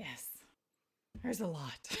 Yes. There's a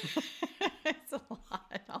lot. It's a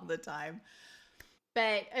lot all the time.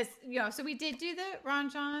 But, so we did do the Ron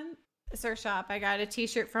John Surf Shop. I got a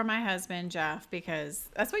t-shirt for my husband, Jeff, because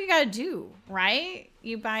that's what you got to do, right?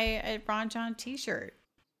 You buy a Ron John t-shirt.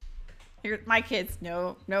 My kids,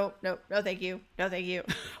 no, thank you. No, thank you.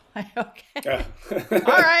 Okay.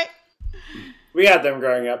 All right. We had them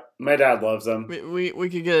growing up. My dad loves them. We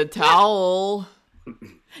could get a towel.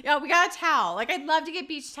 Yeah, we got a towel. Like, I'd love to get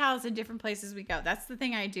beach towels in different places we go. That's the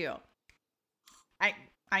thing I do.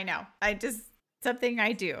 I know. Something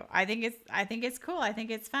I do. I think it's cool. I think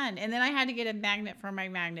it's fun. And then I had to get a magnet for my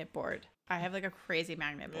magnet board. I have like a crazy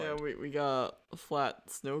magnet board. Yeah, we got a flat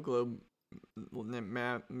snow globe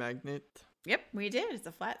magnet. Yep, we did. It's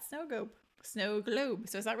a flat snow globe.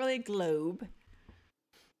 So it's not really a globe.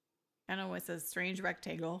 I don't know. It's a strange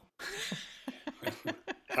rectangle.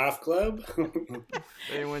 Half globe?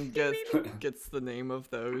 Anyone gets the name of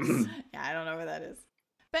those? Yeah, I don't know where that is.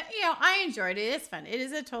 But, I enjoyed it. It's fun. It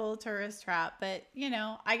is a total tourist trap. But,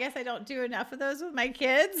 I guess I don't do enough of those with my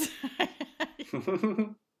kids.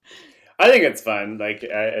 I think it's fun. Like,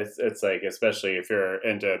 it's like, especially if you're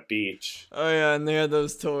into a beach. Oh yeah, and they had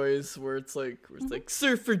those toys where it's like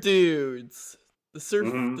surfer dudes. The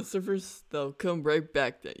surfers, they'll come right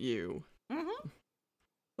back at you. Mm-hmm.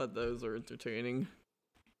 But those are entertaining.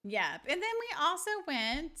 Yeah, and then we also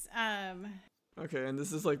went. Okay, and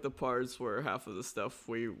this is like the parts where half of the stuff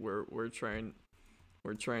we're trying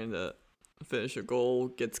to finish a goal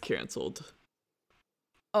gets canceled.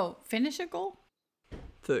 Oh, finish a goal?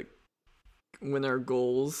 To win our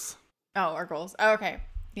goals. Oh, our goals. Oh, okay.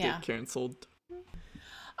 Yeah. Get canceled.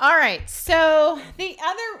 All right. So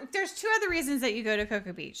there's two other reasons that you go to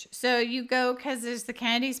Cocoa Beach. So you go because there's the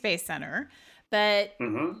Kennedy Space Center. But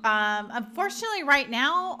unfortunately, right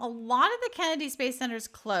now, a lot of the Kennedy Space Center is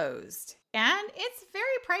closed. And it's very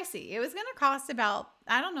pricey. It was going to cost about,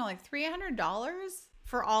 I don't know, like $300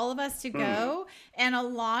 for all of us to go. And a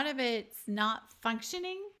lot of it's not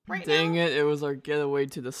functioning right now. Dang it. It was our getaway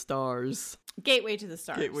to the stars. Gateway to the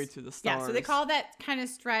stars. Gateway to the stars. Yeah, so they call that kind of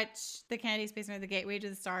stretch the Kennedy Space Center the gateway to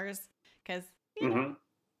the stars because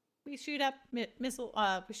we shoot up we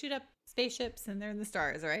shoot up spaceships and they're in the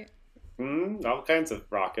stars, right? All kinds of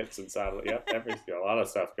rockets and satellites. Yep, a lot of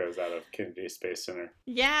stuff goes out of Kennedy Space Center.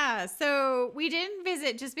 Yeah, so we didn't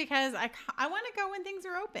visit just because I want to go when things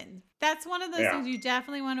are open. That's one of those things you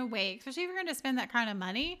definitely want to wait, especially if you're going to spend that kind of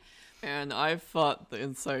money. And I thought the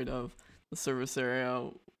inside of the service area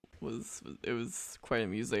was quite a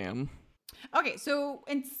museum. Okay, so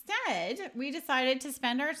instead, we decided to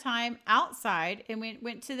spend our time outside and we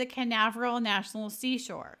went to the Canaveral National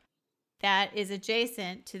Seashore. That is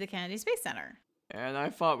adjacent to the Kennedy Space Center. And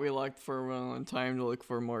I thought we looked for a long time to look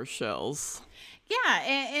for more shells. Yeah,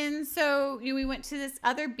 and so we went to this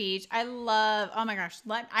other beach. Oh my gosh,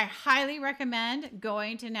 I highly recommend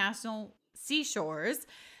going to National Seashores.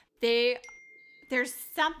 There's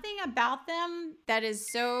something about them that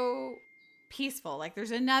is so peaceful. Like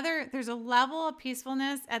there's a level of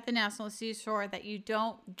peacefulness at the National Seashore that you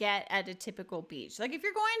don't get at a typical beach. Like if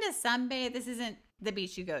you're going to sunbathe, this isn't the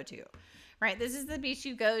beach you go to, right? This is the beach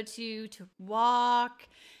you go to walk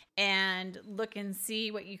and look and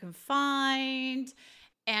see what you can find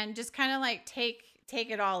and just kind of like take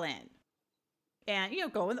it all in. And,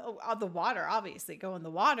 go in the water, obviously go in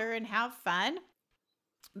the water and have fun.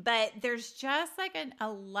 But there's just like a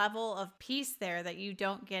level of peace there that you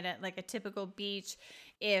don't get at like a typical beach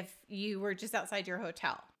if you were just outside your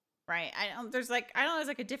hotel, right? There's like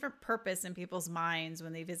a different purpose in people's minds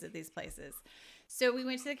when they visit these places. So we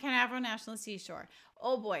went to the Canaveral National Seashore.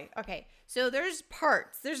 Oh boy. Okay. So there's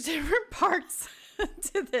different parts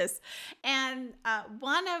to this. And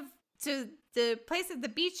to the place at the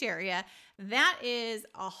beach area, that is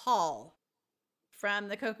a haul from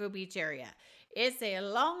the Cocoa Beach area. It's a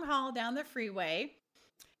long haul down the freeway.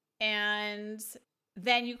 And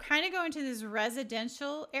then you kind of go into this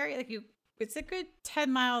residential area. It's a good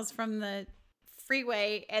 10 miles from the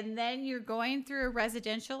freeway. And then you're going through a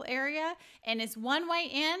residential area. And it's one way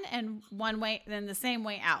in and then the same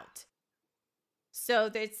way out. So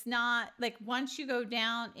it's not like once you go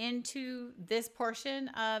down into this portion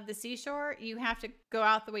of the seashore, you have to go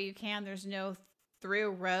out the way you can. There's no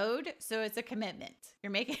through road. So it's a commitment.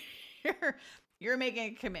 You're making a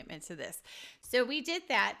commitment to this. So we did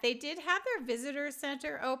that. They did have their visitor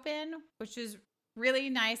center open, which is really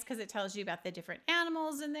nice because it tells you about the different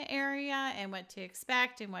animals in the area and what to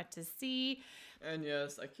expect and what to see. And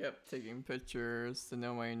yes, I kept taking pictures to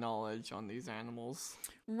know my knowledge on these animals.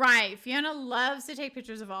 Right. Fiona loves to take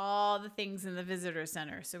pictures of all the things in the visitor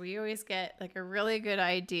center. So we always get like a really good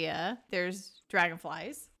idea. There's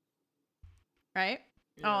dragonflies. Right?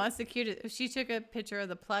 Yeah. Oh, that's the cutest. She took a picture of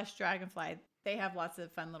the plush dragonfly. They have lots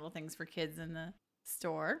of fun little things for kids in the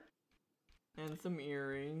store. And some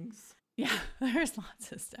earrings. Yeah, there's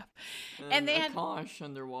lots of stuff. And they a had conch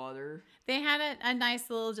underwater. They had a nice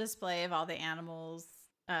little display of all the animals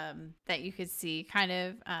that you could see, kind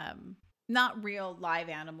of not real live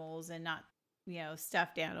animals and not,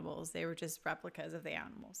 stuffed animals. They were just replicas of the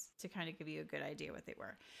animals to kind of give you a good idea what they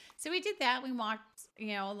were. So we did that. We walked,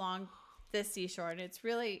 along the seashore, and it's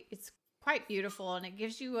quite beautiful, and it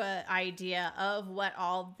gives you an idea of what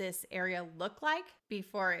all this area looked like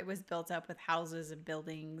before it was built up with houses and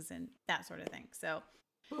buildings and that sort of thing. So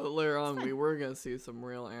But later on, we were going to see some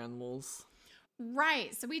real animals.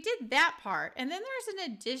 right. So we did that part. And then there's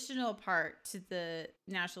an additional part to the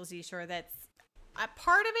National Seashore that's a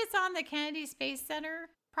part of it's on the Kennedy Space Center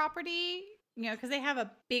property, because they have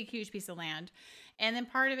a big, huge piece of land. And then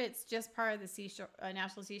part of it's just part of the seashore,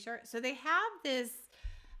 National Seashore. So they have this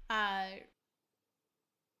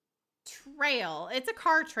trail. It's a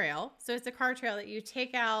car trail. So it's a car trail that you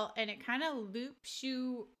take out, and it kind of loops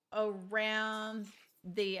you around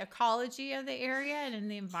the ecology of the area and in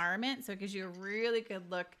the environment. So it gives you a really good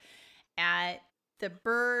look at the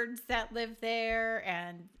birds that live there.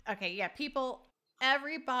 And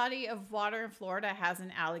every body of water in Florida has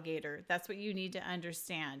an alligator. That's what you need to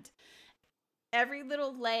understand. Every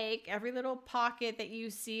little lake, every little pocket that you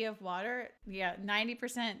see of water,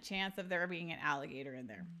 90% chance of there being an alligator in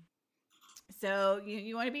there. So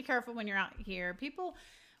you want to be careful when you're out here. People,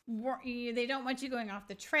 they don't want you going off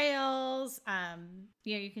the trails.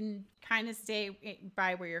 You can kind of stay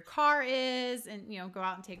by where your car is and, go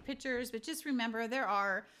out and take pictures. But just remember, there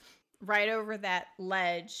are right over that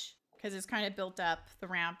ledge, because it's kind of built up, the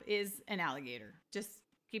ramp is an alligator. Just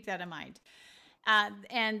keep that in mind.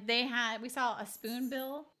 And we saw a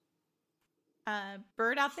spoonbill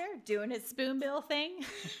bird out there doing its spoonbill thing.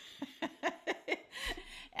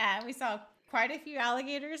 And we saw quite a few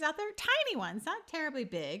alligators out there, tiny ones, not terribly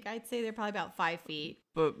big. I'd say they're probably about 5 feet.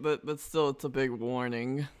 But still, it's a big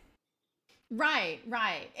warning. Right.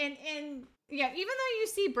 And even though you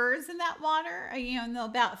see birds in that water, and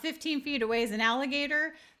about 15 feet away is an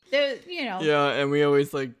alligator. Yeah, and we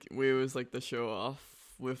always like to show off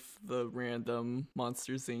with the random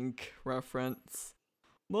Monsters Inc. reference.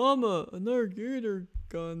 Mama, another gator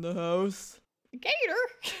got in the house.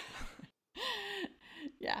 Gator.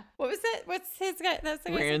 Yeah. What was that? What's his guy? That's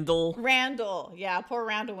the Randall. Randall. Yeah, poor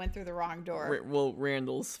Randall went through the wrong door.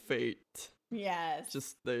 Randall's fate. Yes.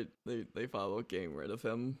 Just they thought about getting rid of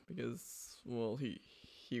him because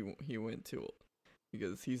he went to,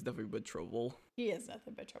 because he's nothing but trouble. He is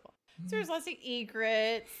nothing but trouble. So there's lots of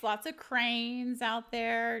egrets, lots of cranes out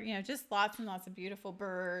there, just lots and lots of beautiful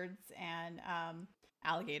birds and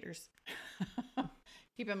alligators.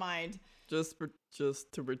 Keep in mind. Just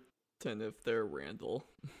to pretend if they're Randall.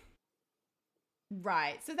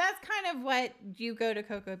 Right. So that's kind of what you go to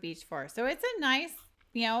Cocoa Beach for. So it's a nice,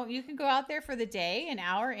 you can go out there for the day, an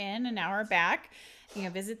hour in, an hour back,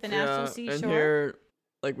 visit the National Seashore. And here,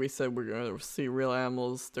 like we said, we're going to see real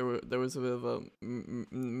animals. There was a bit of a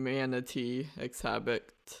manatee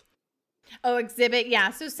exhibit. Oh, exhibit.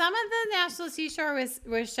 Yeah. So some of the National Seashore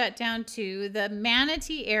was shut down too. The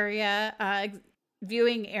manatee area,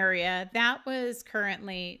 viewing area, that was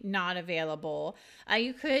currently not available.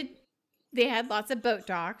 They had lots of boat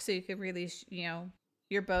docks, so you could release,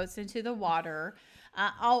 your boats into the water.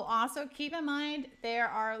 Also keep in mind there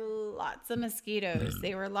are lots of mosquitoes.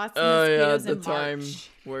 There were lots of mosquitoes in March. Time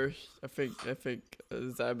where I think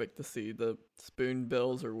Zabek to see the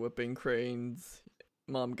spoonbills or whipping cranes.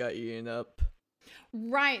 Mom got eaten up.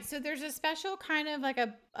 Right. So there's a special kind of like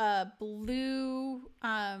a blue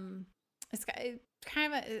it's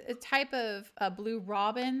kind of a type of a blue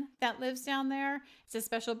robin that lives down there. It's a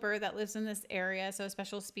special bird that lives in this area, so a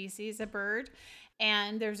special species of bird.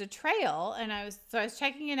 And there's a trail, and I was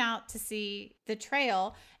checking it out to see the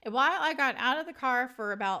trail. And while I got out of the car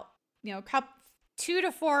for about 2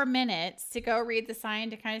 to 4 minutes to go read the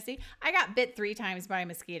sign to kind of see, I got bit 3 times by a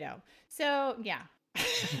mosquito. So yeah.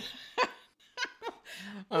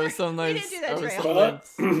 Oh, so nice. We didn't do that trail.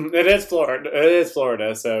 Well, it is Florida. It is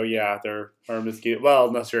Florida, so yeah, there are mosquitoes. Well,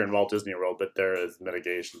 unless you're in Walt Disney World, but there is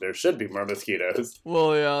mitigation. There should be more mosquitoes.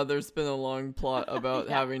 Well, yeah, there's been a long plot about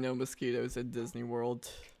having no mosquitoes at Disney World.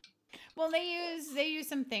 Well, they use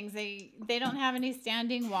some things. They don't have any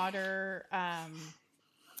standing water.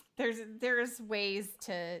 There's ways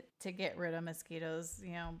to get rid of mosquitoes.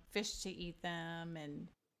 You know, fish to eat them, and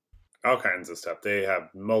All kinds of stuff. They have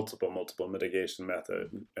multiple mitigation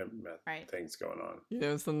Right. things going on. You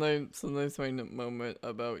know, sometimes my moment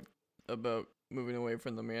about moving away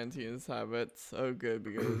from the manatee is habits so good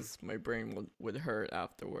because my brain would hurt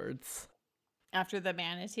afterwards. after the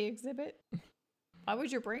manatee exhibit, why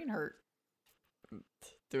would your brain hurt?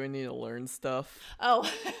 Do I need to learn stuff?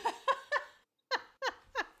 Oh.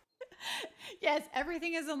 Yes,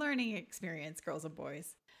 everything is a learning experience, girls and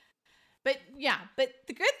boys. But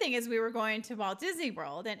the good thing is we were going to Walt Disney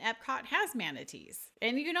World, and Epcot has manatees.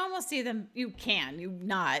 And you can almost see them. You can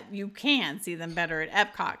see them better at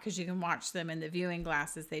Epcot because you can watch them in the viewing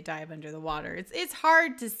glass as they dive under the water. It's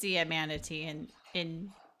hard to see a manatee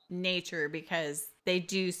in nature because they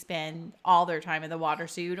do spend all their time in the water.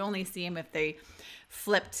 So you'd only see them if they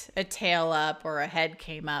flipped a tail up or a head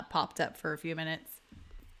came up, popped up for a few minutes.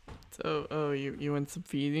 So, you want some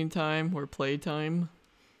feeding time or play time?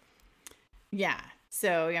 Yeah.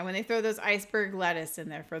 So, yeah, when they throw those iceberg lettuce in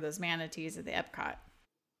there for those manatees at the Epcot,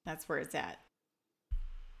 that's where it's at.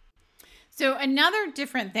 So, another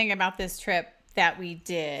different thing about this trip that we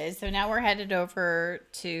did, so now we're headed over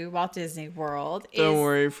to Walt Disney World. Don't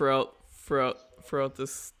worry, throughout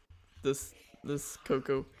this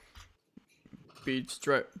Cocoa Beach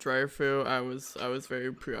drive-through, I was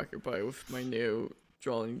very preoccupied with my new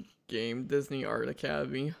drawing game, Disney Art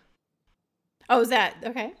Academy. Oh, is that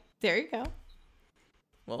okay? There you go.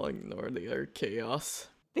 Well, ignore the other chaos.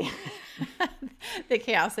 The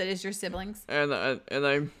chaos that is your siblings. And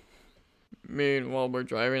I mean, while we're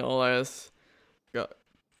driving, all has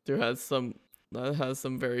some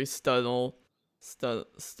very stunning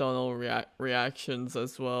reactions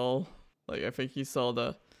as well. Like, I think you saw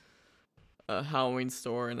the Halloween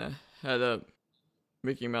store and it had a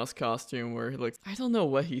Mickey Mouse costume where he looks. I don't know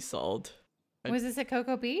what he sold. Was this at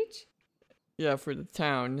Cocoa Beach? Yeah, for the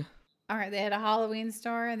town. All right, they had a Halloween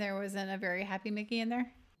store and there wasn't a very happy Mickey in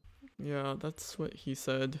there? Yeah, that's what he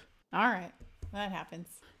said. All right, that happens.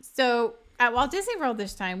 So at Walt Disney World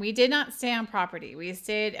this time, we did not stay on property. We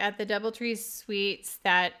stayed at the DoubleTree Suites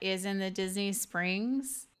that is in the Disney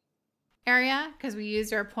Springs area because we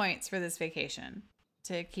used our points for this vacation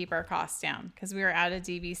to keep our costs down because we were out of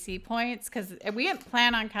DVC points because we didn't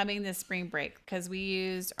plan on coming this spring break because we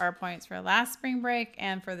used our points for last spring break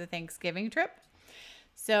and for the Thanksgiving trip.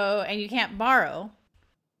 So, and you can't borrow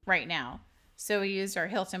right now. So we used our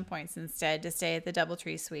Hilton points instead to stay at the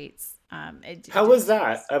DoubleTree Suites. How was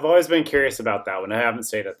that? I've always been curious about that one. I haven't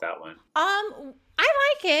stayed at that one. I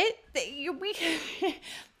like it.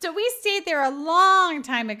 So we stayed there a long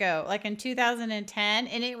time ago, like in 2010,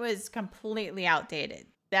 and it was completely outdated.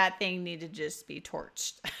 That thing needed to just be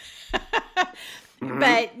torched.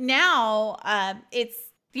 But now it's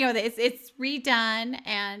redone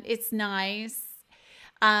and it's nice.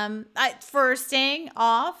 For staying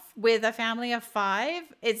off with a family of 5,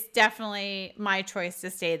 it's definitely my choice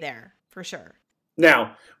to stay there for sure.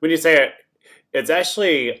 Now, when you say it, it's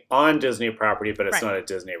actually on Disney property, but it's Right. not a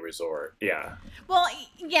Disney resort. Yeah. Well,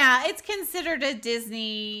 yeah, it's considered a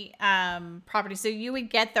Disney property. So you would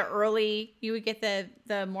get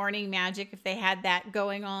the morning magic if they had that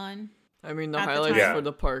going on. I mean, the At the highlights time. for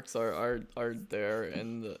the parks are there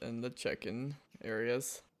in the check-in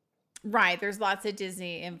areas. Right. There's lots of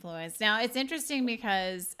Disney influence. Now, it's interesting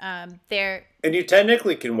because there. And you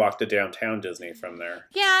technically can walk to downtown Disney from there.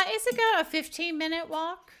 Yeah, it's about a 15-minute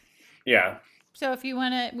walk. Yeah. So if you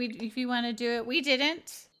want to do it, we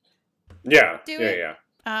didn't. Yeah. Do yeah, it.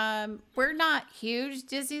 yeah. We're not huge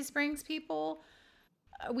Disney Springs people.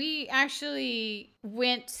 We actually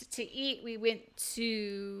went to eat. We went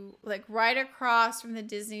to like right across from the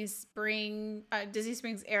Disney Springs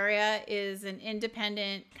area is an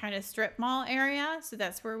independent kind of strip mall area. So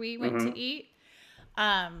that's where we went to eat.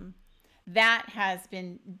 That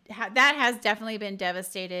has definitely been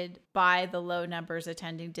devastated by the low numbers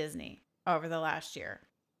attending Disney over the last year.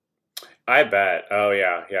 I bet. Oh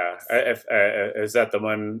yeah, yeah. Is that the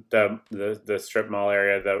one, the strip mall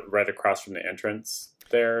area, right across from the entrance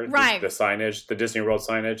there? Right. The signage, the Disney World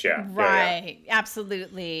signage. Yeah. Right. Yeah.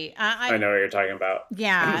 Absolutely. I know what you're talking about.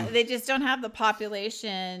 Yeah. They just don't have the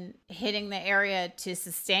population hitting the area to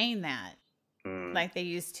sustain that like they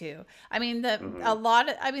used to. I mean, there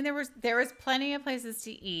was plenty of places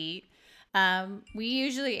to eat. We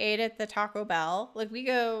usually ate at the Taco Bell. Like we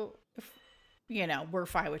go, we're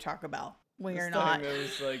fine with Taco Bell. We're This not. time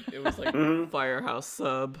it was like Firehouse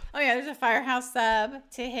sub. Oh yeah, there's a Firehouse sub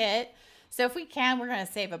to hit. So if we can, we're gonna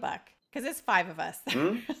save $1 because it's 5 of us.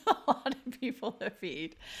 Hmm? There's a lot of people to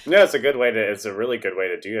feed. Yeah, it's a really good way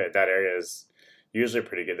to do it. That area is usually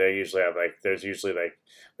pretty good. They usually have there's usually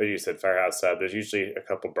what you said, Firehouse Sub. There's usually a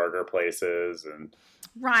couple burger places and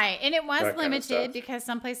Right. And it was that kind of limited stuff. because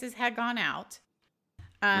some places had gone out.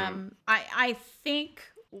 Mm. I think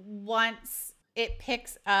once it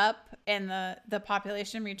picks up and the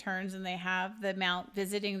population returns and they have the amount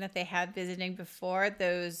visiting that they had visiting before,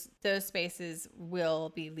 those spaces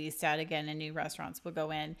will be leased out again and new restaurants will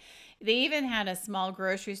go in. They even had a small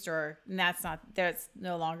grocery store, and that's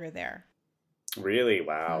no longer there. really,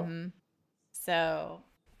 wow. Mm-hmm. So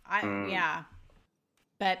Mm. yeah.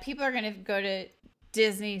 But people are going to go to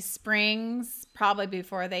Disney Springs probably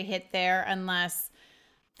before they hit there, unless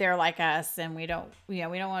they're like us and we don't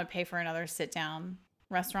want to pay for another sit down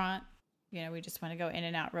restaurant. We just want to go in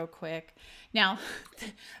and out real quick. Now,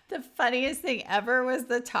 the funniest thing ever was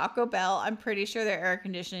the Taco Bell. I'm pretty sure their air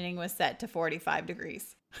conditioning was set to 45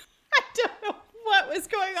 degrees. I don't know what was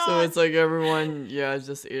going on. So it's like everyone,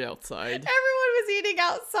 just eat outside. Everyone was eating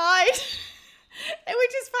outside.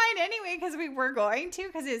 Which is fine anyway, because we were going to,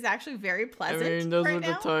 because it's actually very I pleasant. mean, those right were the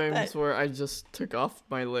now, times but- where I just took off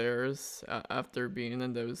my layers after being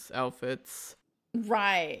in those outfits.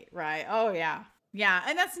 Right. Oh, yeah. Yeah.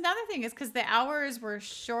 And that's another thing is because the hours were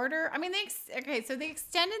shorter. I mean, so they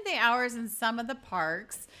extended the hours in some of the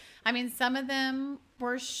parks. I mean, some of them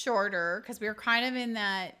were shorter because we were kind of in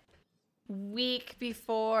that week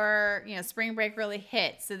before, spring break really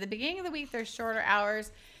hit. So the beginning of the week, there's shorter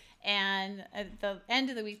hours. And at the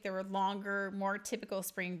end of the week, there were longer, more typical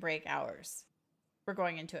spring break hours were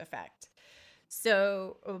going into effect.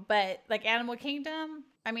 So, but like Animal Kingdom,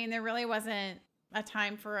 I mean, there really wasn't a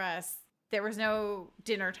time for us. There was no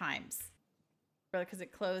dinner times, really, because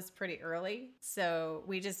it closed pretty early. So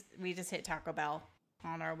we just hit Taco Bell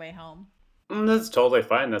on our way home. That's totally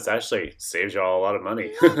fine. That's actually saves y'all a lot of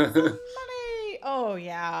money. Money! Oh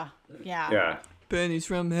yeah. Yeah. Pennies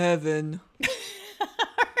from heaven.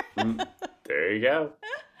 There you go.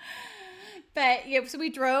 But yeah, so we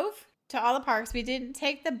drove to all the parks. We didn't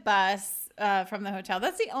take the bus from the hotel.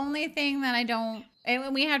 That's the only thing that I don't.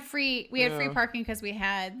 And we had free parking because we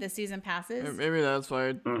had the season passes. Maybe that's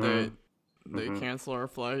why Mhm. they cancel our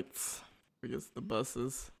flights, because the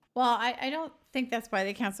buses. Well, I don't think that's why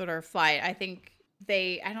they canceled our flight. I think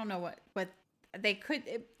I don't know what they could.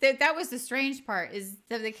 That was the strange part, is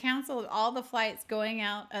that they canceled all the flights going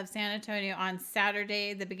out of San Antonio on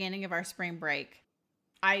Saturday, the beginning of our spring break.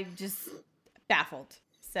 I just baffled.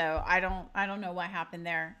 So I don't know what happened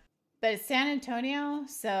there. But it's San Antonio,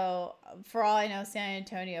 so for all I know, San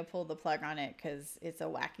Antonio pulled the plug on it because it's a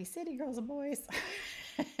wacky city, girls and boys.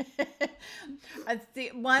 It's the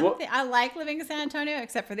one thing I like living in San Antonio,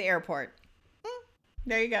 except for the airport.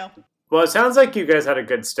 There you go. Well, it sounds like you guys had a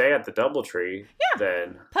good stay at the DoubleTree. Yeah.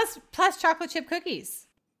 Then. Plus chocolate chip cookies.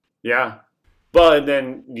 Yeah. Well, and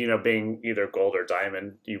then, being either gold or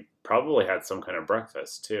diamond, you probably had some kind of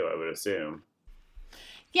breakfast too, I would assume.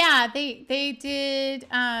 Yeah, they did.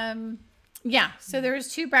 So there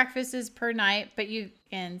was 2 breakfasts per night,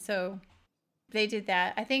 so they did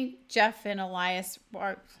that. I think Jeff and Elias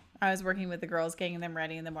I was working with the girls, getting them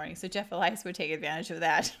ready in the morning. So Jeff and Elias would take advantage of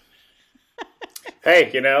that. Hey,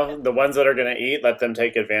 the ones that are going to eat, let them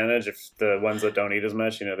take advantage. If the ones that don't eat as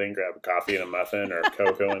much, they can grab a coffee and a muffin, or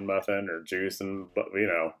cocoa and muffin, or juice and,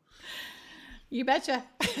 You betcha.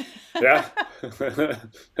 Yeah.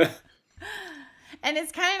 And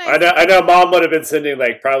it's kind of nice. I know Mom would have been sending,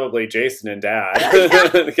 probably Jason and Dad,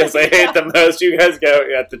 because they ate the most. You guys go,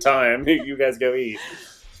 at the time, you guys go eat.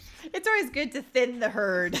 It's always good to thin the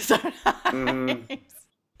herd sometimes.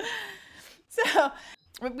 So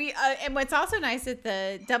we and what's also nice at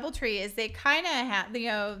the DoubleTree is they kind of have,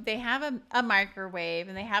 they have a microwave,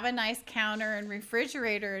 and they have a nice counter and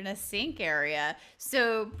refrigerator and a sink area.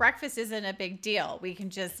 So breakfast isn't a big deal. We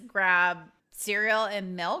can just grab cereal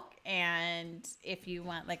and milk, and if you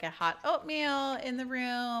want like a hot oatmeal in the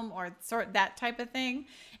room or that type of thing,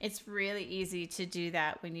 it's really easy to do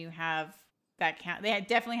that when you have that count. They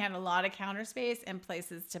definitely had a lot of counter space and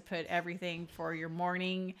places to put everything for your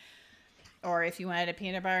morning, or if you wanted a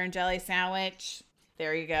peanut butter and jelly sandwich,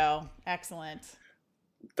 there you go. Excellent.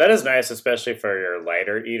 That is nice, especially for your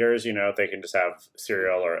lighter eaters. They can just have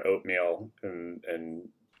cereal or oatmeal, and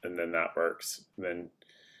then that works. And then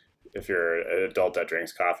if you're an adult that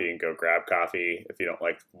drinks coffee, you can go grab coffee. If you don't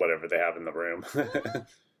like whatever they have in the room,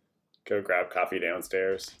 go grab coffee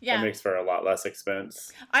downstairs. Yeah. That makes for a lot less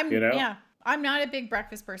expense. I'm not a big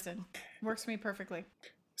breakfast person. Works for me perfectly.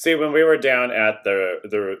 See, when we were down at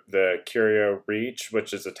the Curio Reach,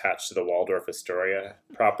 which is attached to the Waldorf Astoria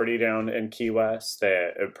property down in Key West, they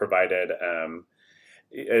provided,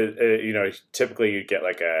 typically you'd get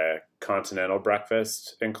like a continental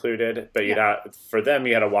breakfast included, but for them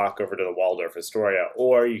you had to walk over to the Waldorf Astoria,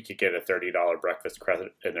 or you could get a $30 breakfast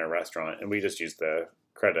credit in their restaurant, and we just used the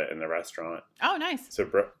credit in the restaurant. Oh, nice. So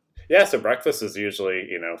breakfast is usually,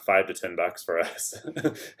 $5 to $10 for us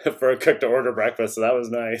for a cook to order breakfast. So that was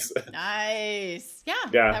nice. Nice. Yeah.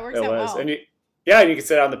 Yeah, That works it out was. well. And you could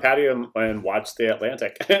sit on the patio and watch the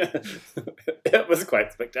Atlantic. It was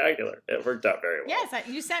quite spectacular. It worked out very well. Yes,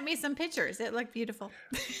 you sent me some pictures. It looked beautiful.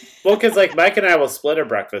 Well, because like Mike and I will split a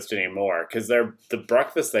breakfast anymore because the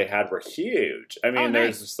breakfasts they had were huge. I mean, nice.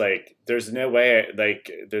 there's just like there's no way like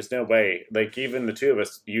even the two of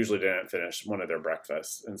us usually didn't finish one of their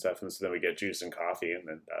breakfasts and stuff, and so then we get juice and coffee, and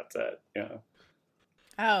then that's it. Yeah.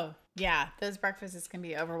 Oh, yeah. Those breakfasts can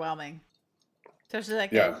be overwhelming, especially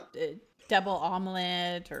like Yeah. a double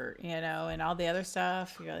omelet or and all the other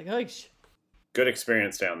stuff. You're like, oh, Good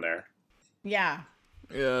experience down there. yeah.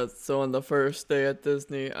 Yeah, so on the first day at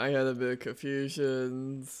Disney, I had a bit of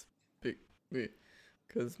confusions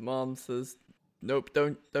because Mom says, "Nope,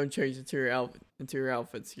 don't change into your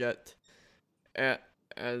outfits yet."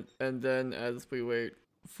 And then as we wait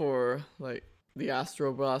for like the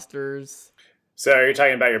Astro Blasters, So are you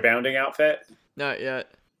talking about your bounding outfit? not yet.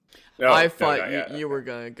 No, I no, thought not yet. you were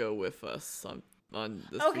gonna go with us on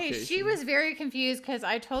this Okay, vacation. she was very confused because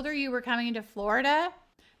I told her you were coming to Florida,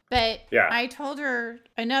 but Yeah. I told her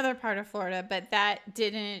another part of Florida, but that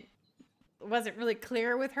wasn't really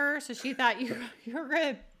clear with her, so she thought you were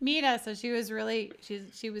gonna meet us. So she was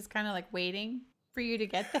she was kind of like waiting for you to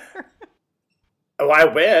get there. Oh, I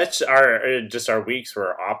wish our weeks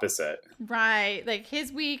were opposite. Right, like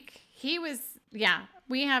his week,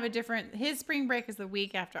 we have a different. His spring break is the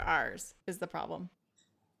week after ours. Is the problem?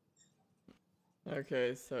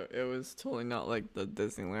 Okay, so it was totally not like the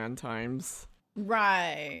Disneyland times.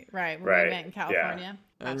 Right. When Right, we met in California.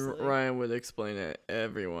 And Absolutely. Ryan would explain it to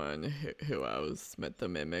everyone who I was meant to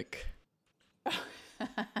mimic.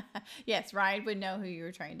 Yes, Ryan would know who you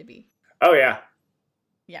were trying to be. Oh yeah,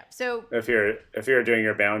 Yeah. So, if you're doing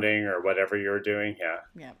your bounding or whatever you're doing,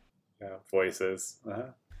 yeah. voices. Uh-huh.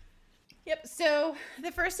 Yep. So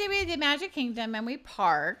the first day we did Magic Kingdom and we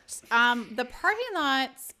parked. The parking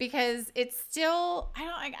lots, because it's still,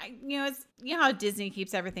 it's how Disney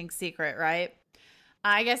keeps everything secret, right?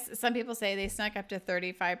 I guess some people say they snuck up to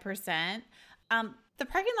 35%. The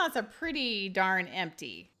parking lots are pretty darn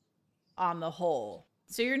empty on the whole.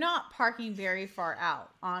 So you're not parking very far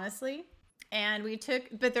out, honestly. And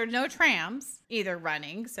but there are no trams either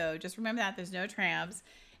running. So just remember that there's no trams.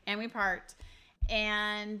 And we parked.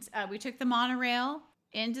 And we took the monorail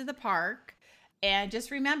into the park. And just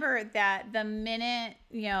remember that the minute,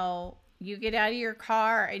 you get out of your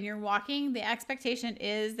car and you're walking, the expectation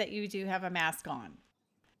is that you do have a mask on.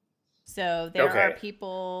 So there are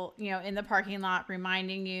people, in the parking lot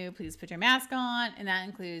reminding you, please put your mask on. And that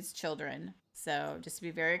includes children. So just to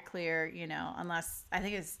be very clear, unless I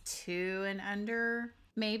think it's 2 and under,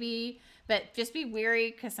 maybe. But just be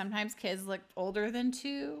wary because sometimes kids look older than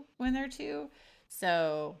 2 when they're 2.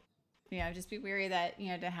 So, just be wary that,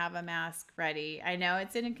 to have a mask ready. I know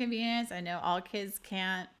it's an inconvenience. I know all kids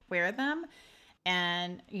can't wear them.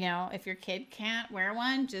 And, if your kid can't wear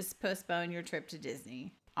one, just postpone your trip to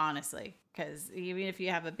Disney, honestly. Because even if you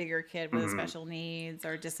have a bigger kid with special needs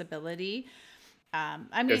or disability,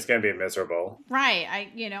 It's going to be miserable. right.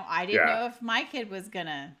 I didn't know if my kid was going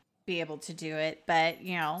to be able to do it, but,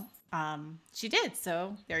 she did.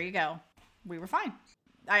 So there you go. We were fine.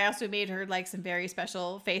 I also made her like some very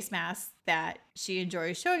special face masks that she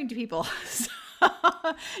enjoys showing to people. So,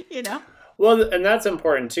 Well, and that's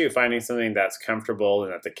important too. Finding something that's comfortable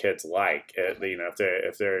and that the kids like. If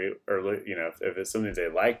it's something they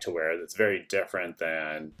like to wear, that's very different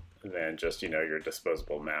than just your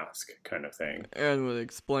disposable mask kind of thing. And would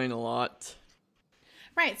explain a lot.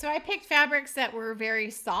 Right. So I picked fabrics that were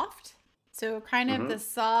very soft. So kind of the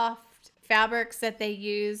soft fabrics that they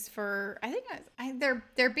use for, I think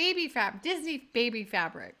they're baby Disney baby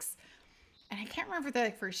fabrics. And I can't remember if they're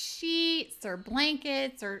like for sheets or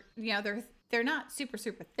blankets or, they're not super,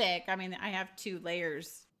 super thick. I mean, I have 2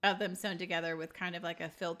 layers of them sewn together with kind of like a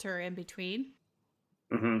filter in between.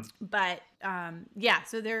 Mm-hmm. But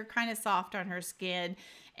so they're kind of soft on her skin.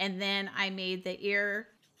 And then I made the ear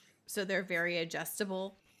so they're very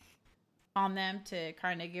adjustable on them to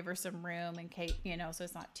kind of give her some room in case, so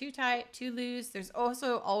it's not too tight, too loose. There's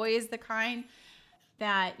also always the kind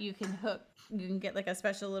that you can hook. You can get like a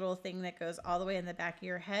special little thing that goes all the way in the back of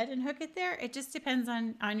your head and hook it there. It just depends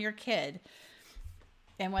on your kid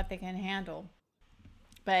and what they can handle.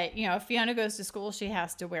 But, you know, if Fiona goes to school, she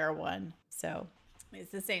has to wear one. So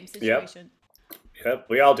it's the same situation. Yep,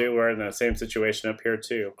 we all do. We're in the same situation up here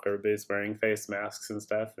too. Everybody's wearing face masks and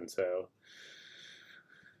stuff, and so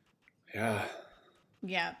yeah.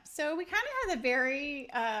 Yeah. So we kind of had a very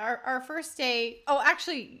our first day. Oh,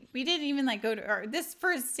 actually, we didn't even like go to this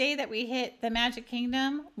first day that we hit the Magic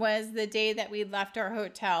Kingdom was the day that we left our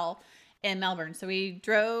hotel in Melbourne. So we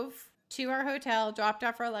drove to our hotel, dropped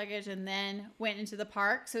off our luggage, and then went into the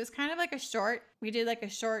park. So it was kind of like we did like a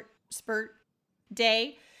short spurt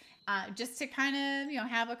day. Just to kind of, you know,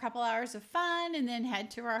 have a couple hours of fun and then head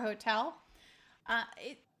to our hotel. I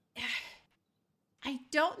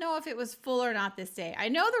don't know if it was full or not this day. I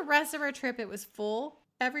know the rest of our trip, it was full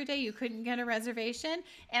every day. You couldn't get a reservation.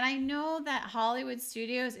 And I know that Hollywood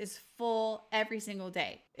Studios is full every single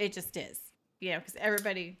day. It just is, you know,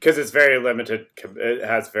 because it's very limited. It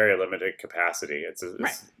has very limited capacity. It's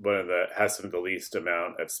right. Has some of the least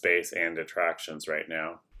amount of space and attractions right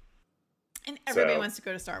now. And everybody wants to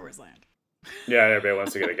go to Star Wars Land. Yeah, everybody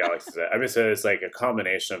wants to go to Galaxy's Edge. I mean, so it's like a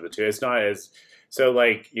combination of the two. It's not as so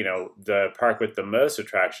like, you know, the park with the most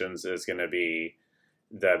attractions is going to be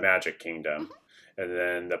the Magic Kingdom, and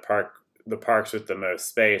then the parks with the most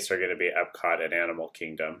space are going to be Epcot and Animal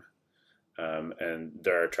Kingdom, and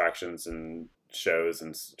their attractions and shows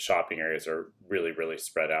and shopping areas are really, really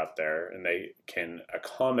spread out there, and they can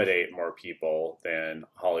accommodate more people than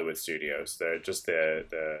Hollywood Studios. They're just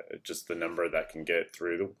the number that can get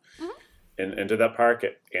through into that park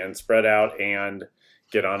and spread out and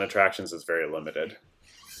get on attractions is very limited.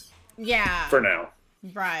 Yeah. For now.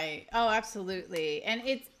 Right. Oh, absolutely. And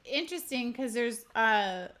it's interesting because there's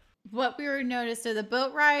what we were noticed. So the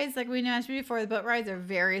boat rides, like we mentioned before, the boat rides are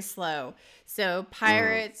very slow. So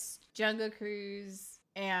Pirates, Jungle Cruise,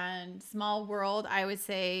 and Small World, I would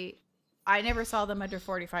say I never saw them under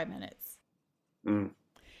 45 minutes.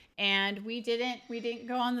 And we didn't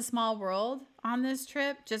go on the Small World on this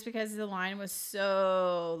trip just because the line was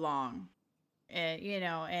so long. And, you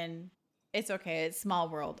know, and it's okay. It's Small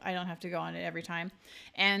World. I don't have to go on it every time.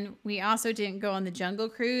 And we also didn't go on the Jungle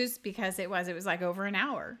Cruise because it was like over an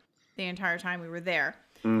hour the entire time we were there.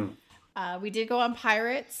 We did go on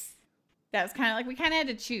Pirates. That was kind of like, we kind of had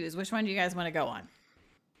to choose which one do you guys want to go on?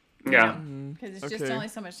 Yeah. Because it's just only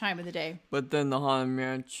so much time of the day. But then the Haunted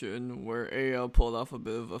Mansion, where Aya pulled off a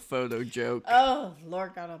bit of a photo joke. Oh,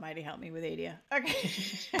 Lord God Almighty, help me with Adia. Okay.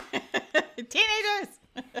 Teenagers.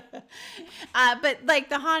 But like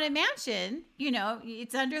the Haunted Mansion, you know,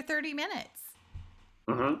 it's under 30 minutes.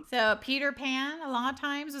 So Peter Pan, a lot of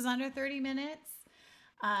times, was under 30 minutes.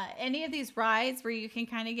 Any of these rides where you can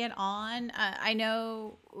kind of get on, I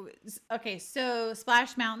know, okay, so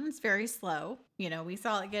Splash Mountain's very slow. You know, we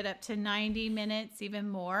saw it get up to 90 minutes, even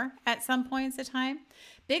more at some points of time.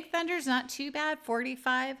 Big Thunder's not too bad,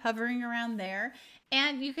 45, hovering around there.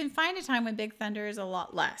 And you can find a time when Big Thunder is a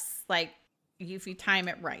lot less, like if you time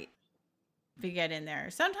it right, if you get in there.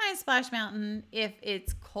 Sometimes Splash Mountain, if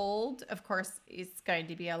it's cold, of course, it's going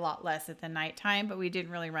to be a lot less at the nighttime, but we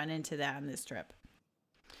didn't really run into that on this trip.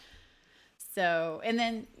 So, and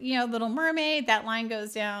then, you know, Little Mermaid, that line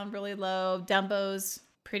goes down really low. Dumbo's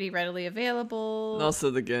pretty readily available. And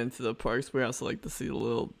also to get into the parks, we also like to see the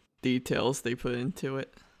little details they put into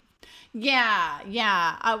it. Yeah.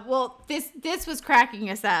 Well, this was cracking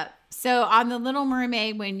us up. So on the Little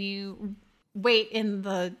Mermaid, when you wait in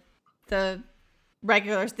the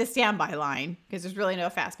standby line, because there's really no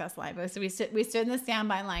fast pass line, but so we stood in the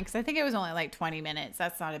standby line because I think it was only like 20 minutes.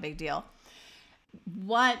 That's not a big deal.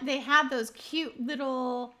 What they had those cute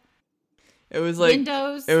little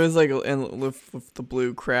windows. It was like with the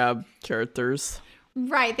blue crab characters.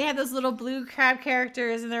 Right, they had those little blue crab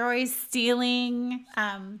characters, and they're always stealing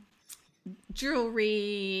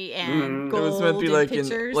jewelry and gold. It was meant to be like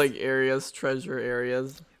pictures. In like areas, treasure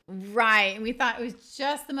areas. Right, and we thought it was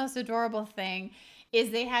just the most adorable thing.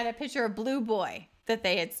 Is they had a picture of Blue Boy that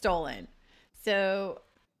they had stolen. So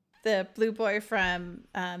the Blue Boy from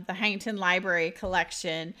the Huntington Library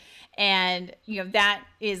collection, and you know that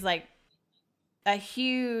is like a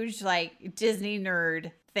huge like Disney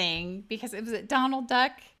nerd thing because it was Donald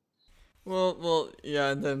Duck. Well,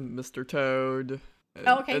 yeah, and then Mr. Toad.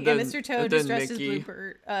 Mr. Toad is dressed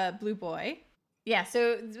as Blue Boy. Yeah,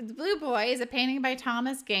 so the Blue Boy is a painting by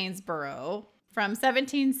Thomas Gainsborough from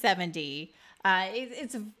 1770.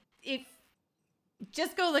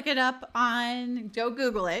 Just go look it up go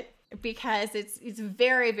Google it. because it's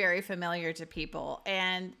very, very familiar to people.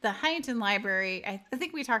 And the Huntington Library, I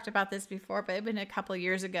think we talked about this before, but it's been a couple of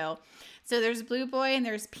years ago. So there's Blue Boy and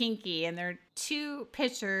there's Pinky, and they're two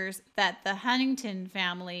pictures that the Huntington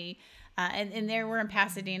family, and they were in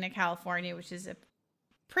Pasadena, California, which is a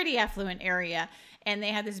pretty affluent area. And they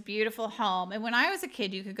had this beautiful home. And when I was a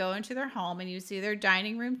kid, you could go into their home and you see their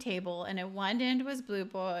dining room table. And at one end was Blue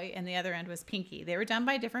Boy and the other end was Pinky. They were done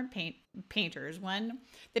by different painters.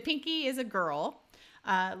 The Pinky is a girl,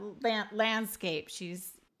 landscape.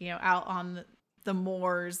 She's, out on the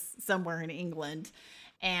moors somewhere in England,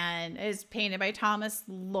 and is painted by Thomas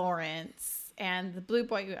Lawrence. And the Blue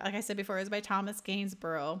Boy, like I said before, is by Thomas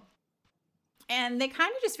Gainsborough. And they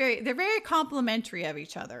kind of they're very complimentary of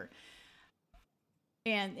each other.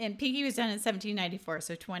 And Pinky was done in 1794,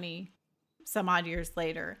 so 20 some odd years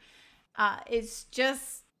later. It's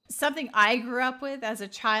just something I grew up with as a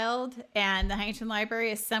child, and the Huntington Library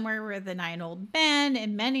is somewhere where the Nine Old Men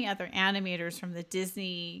and many other animators from the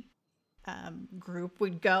Disney group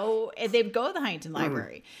would go, and they'd go to the Huntington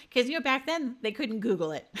Library because back then they couldn't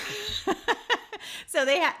Google it. So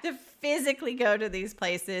they had to physically go to these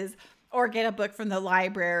places or get a book from the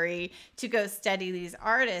library to go study these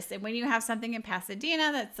artists. And when you have something in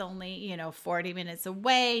Pasadena that's only, 40 minutes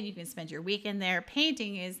away, and you can spend your weekend there,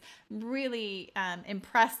 painting is really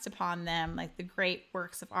impressed upon them, like the great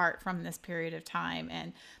works of art from this period of time.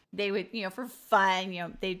 And they would, for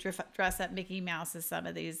fun, they dress up Mickey Mouse as some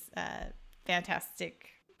of these fantastic,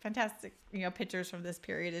 pictures from this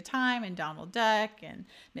period of time, and Donald Duck and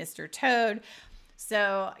Mr. Toad.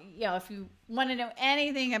 So, if you want to know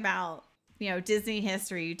anything about, Disney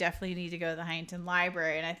history, you definitely need to go to the Huntington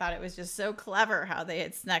Library. And I thought it was just so clever how they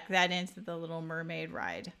had snuck that into the Little Mermaid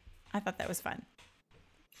ride. I thought that was fun.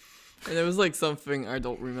 And it was like something I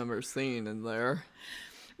don't remember seeing in there.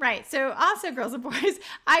 Right. So also, girls and boys,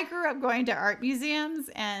 I grew up going to art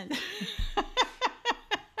museums and took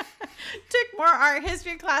more art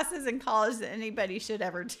history classes in college than anybody should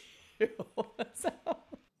ever do. So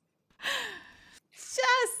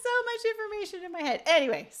just so much information in my head.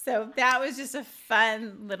 Anyway, so that was just a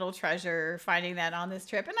fun little treasure finding that on this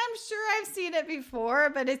trip. And I'm sure I've seen it before,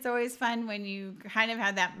 but it's always fun when you kind of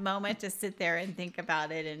have that moment to sit there and think about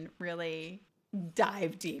it and really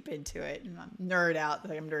dive deep into it and nerd out,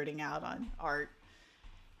 like I'm nerding out on art.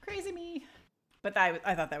 Crazy me. But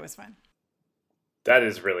I thought that was fun. That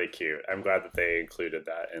is really cute. I'm glad that they included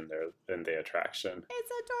that in the attraction.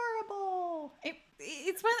 It's adorable.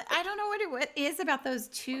 It's one. I don't know what it is about those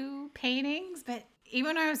two paintings, but even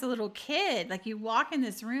when I was a little kid, like you walk in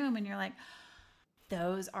this room and you're like,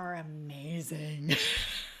 those are amazing.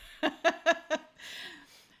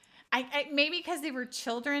 I maybe because they were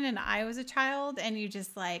children and I was a child, and you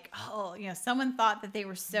just like, someone thought that they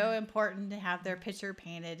were so important to have their picture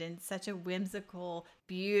painted in such a whimsical,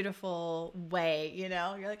 beautiful way. You're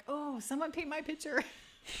like, oh, someone paint my picture.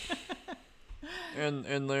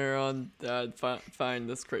 And later on, Dad find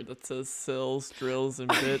this crate that says Sills, Drills, and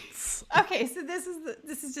Bits. Okay, so this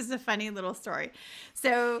is just a funny little story.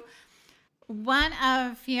 So one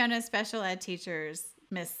of Fiona's special ed teachers,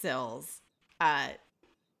 Miss Sills,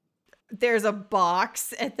 there's a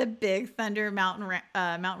box at the Big Thunder Mountain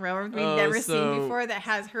Railroad we've never seen before that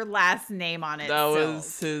has her last name on it. That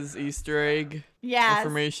was his Easter egg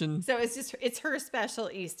information. So it's her special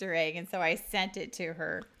Easter egg, and so I sent it to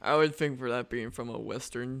her. I would think for that being from a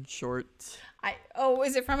Western short.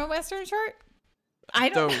 Is it from a Western short? I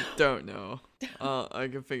don't know. I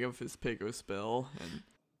can think of his Pecos Bill. And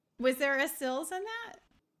was there a Sills in that?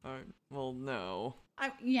 Well, no.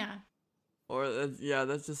 Yeah. Or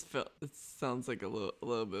that just it sounds like a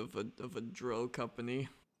little bit of a drill company.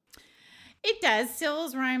 It does.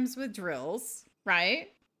 Sills rhymes with drills, right?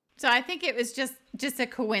 So I think it was just a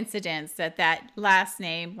coincidence that last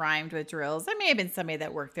name rhymed with drills. There may have been somebody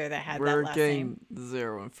that worked there that had that last name. We're getting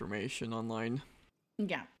zero information online.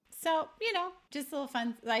 Yeah. So, just a little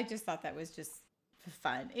fun. I just thought that was just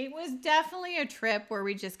fun. It was definitely a trip where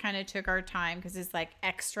we just kind of took our time because it's like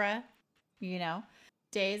extra,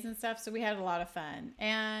 days and stuff. So we had a lot of fun.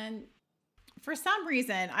 And for some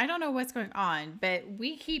reason, I don't know what's going on, but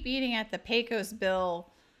we keep eating at the Pecos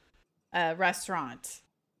Bill restaurant.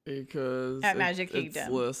 Because at Magic Kingdom.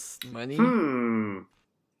 It's less money.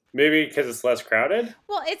 Maybe because it's less crowded?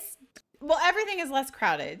 Well, everything is less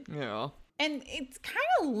crowded. Yeah. And it's kind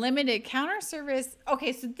of limited counter service.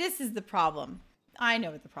 Okay, so this is the problem. I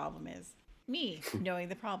know what the problem is. Me knowing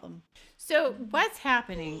the problem. So what's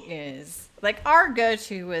happening is, like, our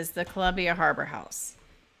go-to was the Columbia Harbor House,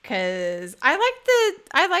 because I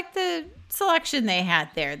like the selection they had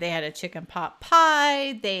there. They had a chicken pot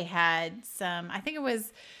pie. They had some, I think it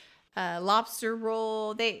was lobster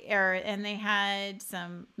roll. And they had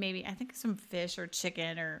some, maybe I think some fish or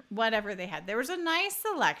chicken or whatever they had. There was a nice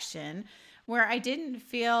selection where I didn't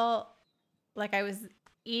feel like I was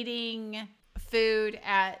eating food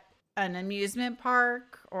at an amusement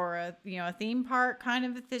park or a theme park kind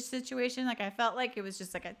of a situation. Like I felt like it was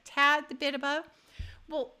just like a tad bit above.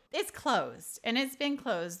 Well, it's closed, and it's been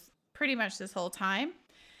closed pretty much this whole time.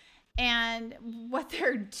 And what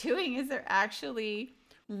they're doing is they're actually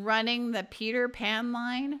running the Peter Pan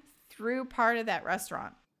line through part of that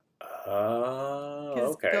restaurant. Oh,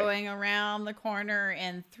 It's okay. going around the corner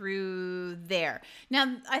and through there.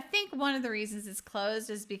 Now, I think one of the reasons it's closed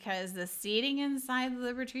is because the seating inside the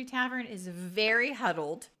Liberty Tavern is very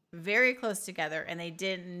huddled, very close together, and they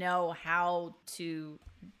didn't know how to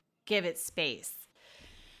give it space.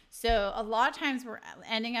 So a lot of times we're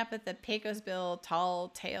ending up at the Pecosville Tall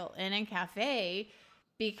Tale Inn and Cafe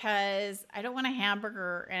because I don't want a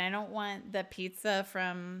hamburger and I don't want the pizza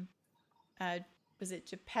from, was it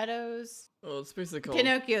Geppetto's? Well, it's basically called.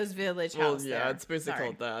 Pinocchio's Village Well, House. yeah, there. it's basically Sorry.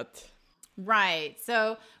 called that. Right.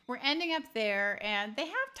 So we're ending up there, and they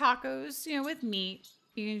have tacos, with meat.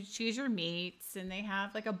 You can choose your meats, and they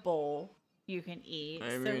have like a bowl you can eat.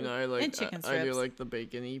 I mean, I like. and chicken I do strips. like the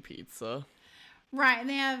bacony pizza. Right, and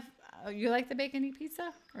they have. You like the bacony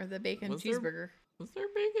pizza or the bacon Was there- cheeseburger? Was there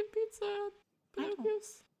bacon pizza at I don't-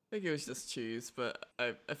 Pinocchio's? I think it was just cheese, but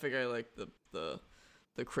I think I like the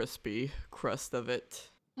crispy crust of it.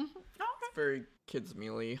 Mhm. It's very kids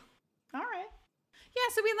mealy. All right.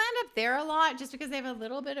 Yeah, so we land up there a lot just because they have a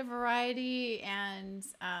little bit of variety, and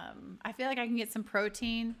I feel like I can get some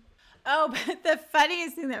protein. Oh, but the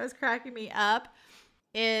funniest thing that was cracking me up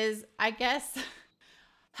is, I guess,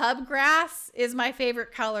 hubgrass is my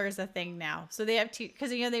favorite color is a thing now. So they have because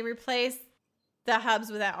they replaced the hubs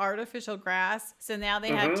with that artificial grass. So now they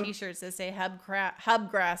have Mhm. T-shirts that say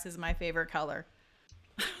hubgrass is my favorite color.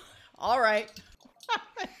 All right.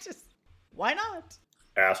 Just why not?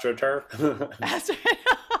 AstroTurf. Astro-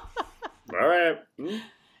 All right. Mm.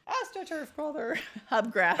 AstroTurf color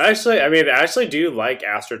hubgrass. Actually, I actually do like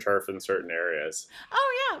AstroTurf in certain areas.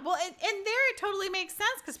 Oh yeah, well, and there it totally makes sense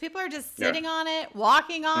because people are just Yeah. sitting on it,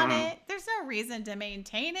 walking on Mhm. it. There's no reason to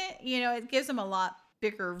maintain it. It gives them a lot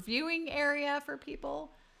bigger viewing area for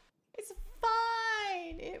people. It's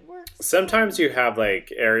fine. It works. Sometimes you have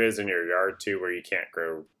like areas in your yard too where you can't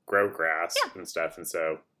grow grass Yeah. and stuff, and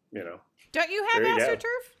so Don't you have There you go.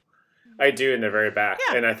 AstroTurf? I do in the very back,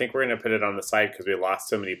 Yeah. and I think we're gonna put it on the side because we lost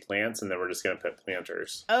so many plants, and then we're just gonna put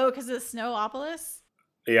planters. Oh, because of Snowopolis?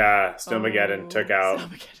 Yeah, Snowmageddon took out.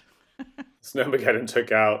 Snowmageddon. Snowmageddon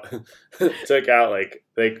took out took out like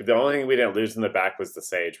the only thing we didn't lose in the back was the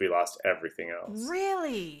sage. We lost everything else.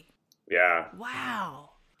 Really? Yeah,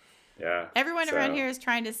 Wow. yeah. Everyone around So, here is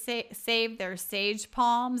trying to save their sage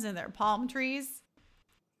palms and their palm trees.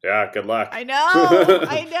 Yeah, good luck. I know.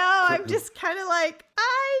 I know. I'm just kind of like,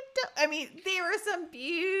 there were some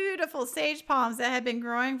beautiful sage palms that had been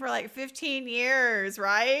growing for like 15 years,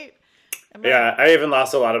 right? I'm like, Yeah, I even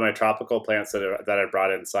lost a lot of my tropical plants that I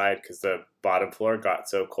brought inside because the bottom floor got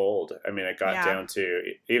so cold. I mean, it got Yeah. down to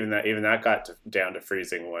even that got down to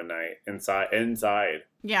freezing one night inside.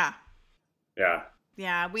 Yeah. Yeah,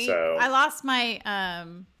 Yeah. So- I lost my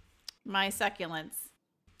my succulents.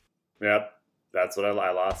 yep. That's what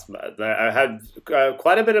I lost. I had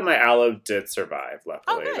quite a bit of my aloe did survive.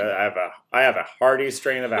 Luckily, Oh, good. I have a hardy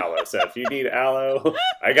strain of aloe. So if you need aloe,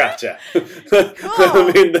 I gotcha.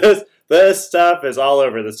 I mean this stuff is all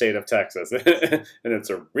over the state of Texas, and it's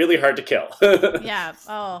really hard to kill. Yeah.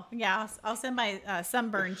 Oh, yeah. I'll send my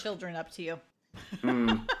sunburned children up to you.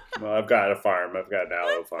 Well, I've got a farm. I've got an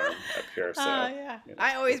aloe farm up here. So Yeah. you know,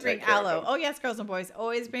 I always we'll bring take care of aloe. them. Oh, yes, girls and boys.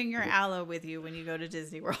 Always bring your aloe with you when you go to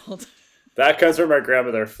Disney World. That comes from my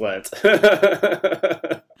grandmother Flint.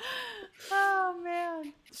 Oh,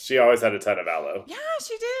 man. She always had a ton of aloe. Yeah,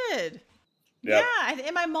 she did. Yep. Yeah.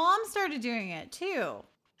 And my mom started doing it too.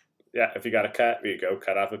 Yeah, if you got a cut, you go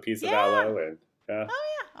cut off a piece of Yeah. aloe and yeah. Oh,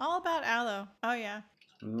 yeah. All about aloe. Oh, yeah.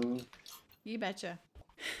 Mm. You betcha.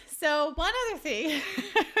 So one other thing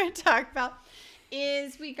I talk about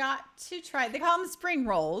is we got to try, they call them spring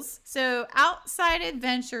rolls. So outside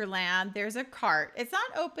Adventureland, there's a cart. It's not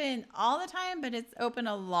open all the time, but it's open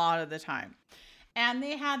a lot of the time. And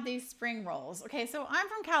they had these spring rolls. Okay, so I'm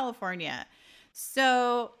from California.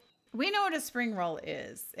 So we know what a spring roll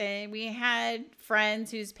is. And we had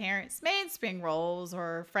friends whose parents made spring rolls,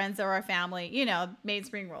 or friends of our family, made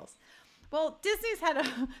spring rolls. Well, Disney's had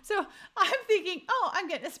so I'm thinking, oh, I'm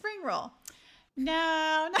getting a spring roll.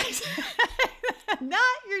 No, not, not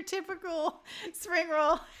your typical spring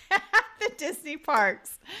roll at the Disney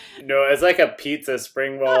parks. No, it's like a pizza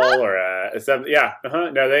spring roll or some. Yeah,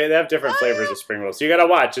 no, they have different flavors of spring rolls. So you gotta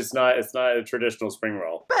watch. It's not a traditional spring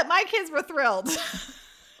roll. But my kids were thrilled.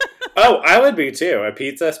 Oh, I would be too. A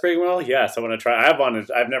pizza spring roll? Yes, I want to try.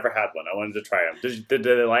 I've never had one. I wanted to try them. Did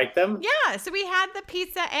they like them? Yeah, so we had the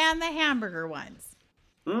pizza and the hamburger ones.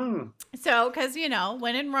 So, because,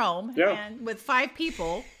 when in Rome Yeah. and with 5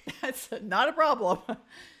 people, that's not a problem.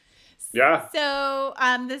 Yeah. So,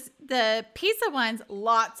 the pizza ones,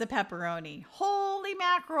 lots of pepperoni. Holy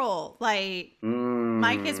mackerel. Like,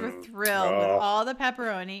 my kids were thrilled with all the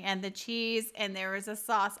pepperoni and the cheese, and there was a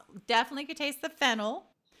sauce. Definitely could taste the fennel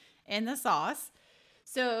in the sauce.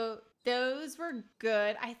 So, those were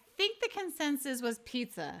good. I think the consensus was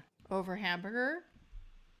pizza over hamburger.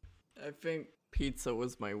 I think pizza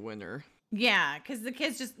was my winner. Yeah, because the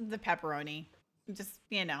kids the pepperoni. Just,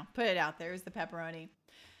 put it out there. It was the pepperoni.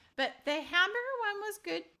 But the hamburger one was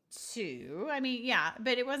good too. I mean, yeah,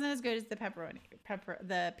 but it wasn't as good as the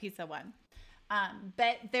the pizza one.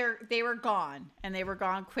 But they were gone, and they were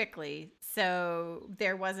gone quickly. So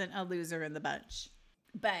there wasn't a loser in the bunch.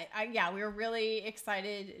 But we were really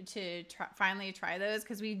excited to finally try those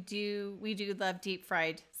because we do love deep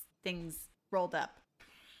fried things rolled up.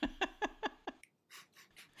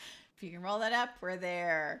 If you can roll that up, we're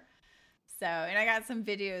there. So, and I got some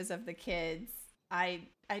videos of the kids. I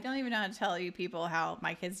don't even know how to tell you people how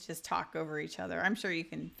my kids just talk over each other. I'm sure you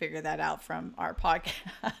can figure that out from our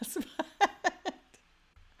podcast.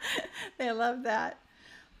 They love that.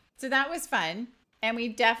 So that was fun. And we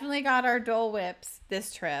definitely got our Dole Whips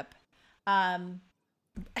this trip.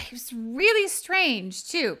 It was really strange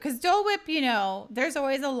too. Because Dole Whip, there's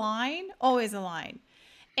always a line.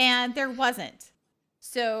 And there wasn't.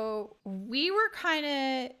 So we were kind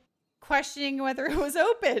of questioning whether it was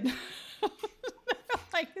open.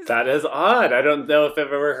 That is odd. I don't know if I've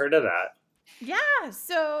ever heard of that. Yeah,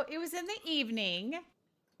 so it was in the evening.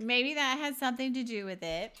 Maybe that had something to do with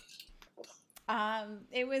it.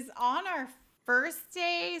 It was on our first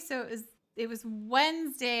day, so it was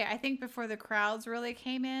Wednesday, I think, before the crowds really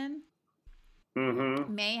came in.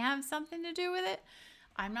 Mm-hmm. May have something to do with it.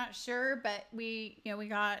 I'm not sure, but we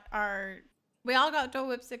all got Dole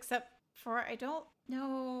Whips except for, I don't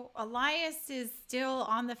know, Elias is still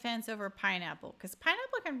on the fence over pineapple because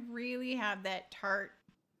pineapple can really have that tart,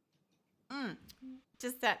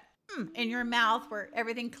 just that in your mouth where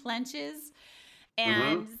everything clenches.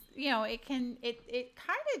 And, it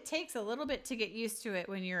kind of takes a little bit to get used to it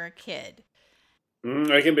when you're a kid.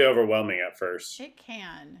 It can be overwhelming at first. It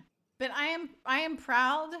can. But I am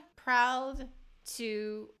proud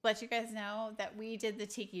to let you guys know that we did the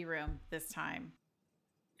Tiki Room this time.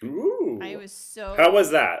 Ooh. I was so How was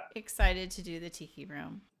that? excited to do the Tiki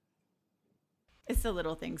Room. It's the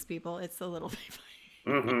little things, people. It's the little things.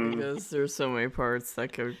 Mm-hmm. Because there's so many parts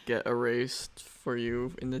that could get erased for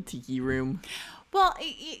you in the Tiki Room. Well,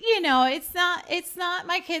 it's not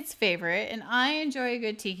my kid's favorite, and I enjoy a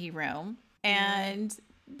good Tiki Room. And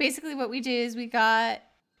basically what we did is we got,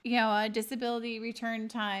 a disability return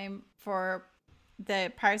time for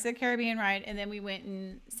the Pirates of the Caribbean ride, and then we went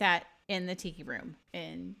and sat in the Tiki Room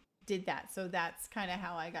and did that. So that's kind of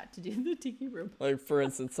how I got to do the Tiki Room. Like, for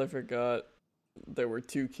instance, I forgot there were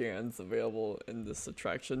 2 cans available in this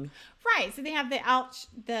attraction. Right. So they have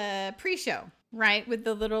the pre-show, right, with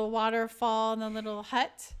the little waterfall and the little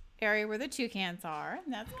hut area where the toucans are.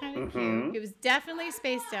 And that's kind of cute. It was definitely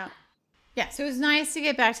spaced out. Yeah, so it was nice to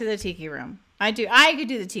get back to the Tiki Room. I could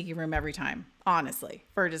do the Tiki Room every time, honestly,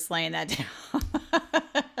 for just laying that down.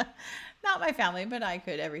 Not my family, but I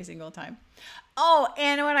could every single time. Oh,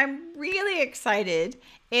 and what I'm really excited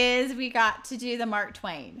is we got to do the Mark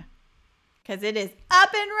Twain. Because it is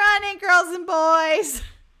up and running, girls and boys.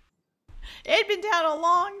 It'd been down a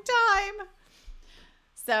long time.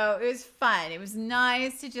 So it was fun. It was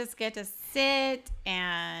nice to just get to sit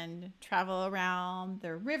and travel around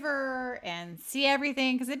the river and see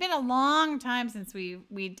everything. Because it'd been a long time since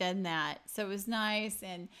we'd done that. So it was nice.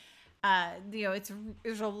 And,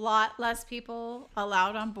 there's a lot less people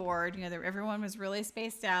allowed on board. Everyone was really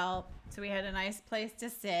spaced out. So we had a nice place to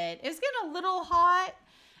sit. It was getting a little hot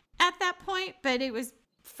at that point, but it was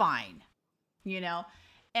fine,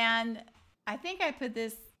 and I think I put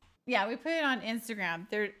this, we put it on Instagram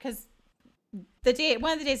there because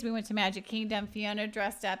one of the days we went to Magic Kingdom, Fiona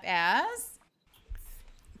dressed up as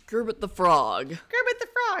Gerbert the Frog. Gerbert the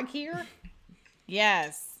Frog here.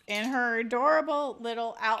 Yes, in her adorable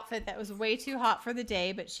little outfit that was way too hot for the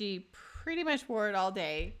day, but she pretty much wore it all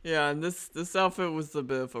day. Yeah, and this outfit was a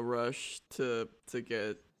bit of a rush to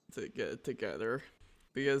get to get it together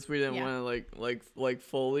because we didn't Yeah. want to like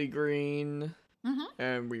fully green, Mhm.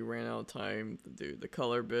 and we ran out of time to do the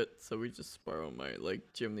color bit, so we just borrowed my like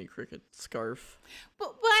Jiminy Cricket scarf.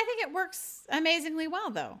 Well, I think it works amazingly well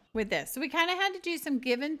though with this. So we kind of had to do some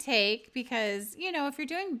give and take because, you know, if you're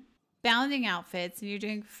doing bounding outfits and you're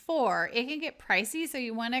doing 4, it can get pricey. So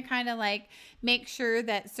you want to kind of like make sure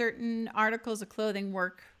that certain articles of clothing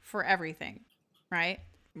work for everything, right?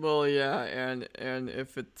 Well, yeah, and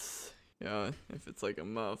if it's like a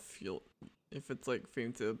muff, if it's like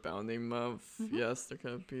themed to a bounding muff, yes, there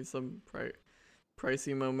could be some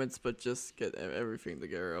pricey moments, but just get everything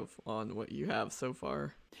together on what you have so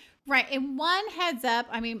far. Right. And one heads up,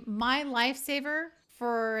 I mean, my lifesaver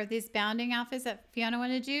for these bounding outfits that Fiona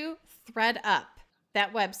wanted to do, ThreadUp,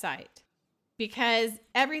 that website. Because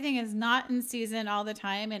everything is not in season all the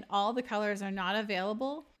time and all the colors are not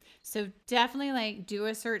available. So definitely like do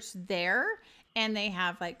a search there. And they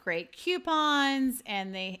have like great coupons,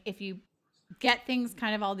 and if you get things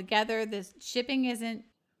kind of all together, the shipping isn't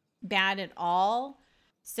bad at all.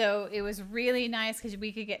 So it was really nice because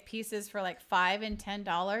we could get pieces for like $5 and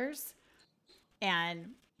 $10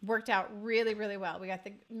 and worked out really, really well. We got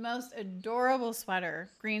the most adorable sweater,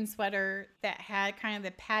 green sweater that had kind of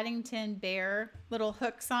the Paddington Bear little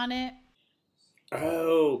hooks on it.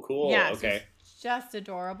 Oh, cool. Yeah, so Okay. it's just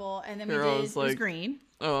adorable. And then Here, it I was was like- green.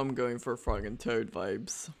 Oh, I'm going for Frog and Toad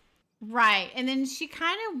vibes. Right. And then she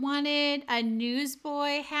kind of wanted a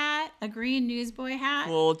newsboy hat, a green newsboy hat.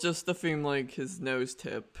 Well, just the theme like his nose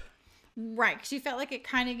tip. Right. 'Cause she felt like it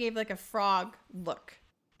kind of gave like a frog look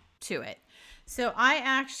to it. So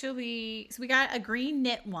we got a green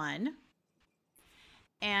knit one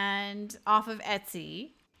and off of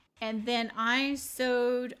Etsy. And then I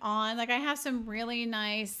sewed on, like I have some really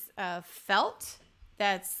nice felt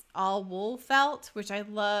that's all wool felt, which I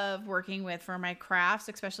love working with for my crafts,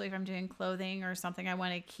 especially if I'm doing clothing or something I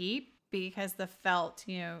want to keep, because the felt,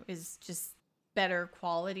 you know, is just better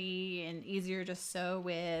quality and easier to sew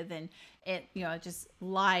with, and it, you know, it just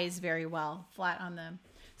lies very well flat on the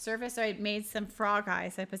surface. So I made some frog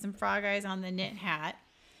eyes. I put some frog eyes on the knit hat.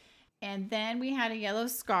 And then we had a yellow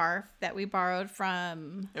scarf that we borrowed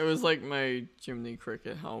from. It was like my Jiminy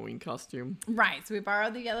Cricket Halloween costume. Right. So we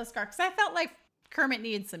borrowed the yellow scarf because I felt like Kermit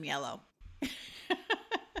needed some yellow. It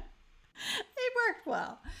worked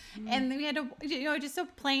well. And then we had just a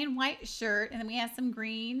plain white shirt, and then we had some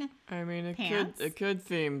green. I mean, Pants. it could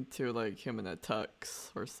theme to like him in a tux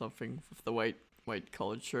or something with the white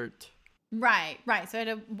collared shirt. Right. So I had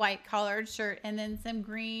a white collared shirt and then some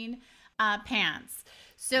green pants.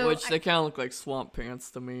 So Which they kind of look like swamp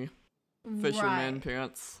pants to me. Fisherman Right.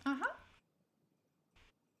 pants.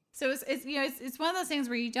 So it's one of those things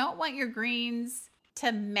where you don't want your greens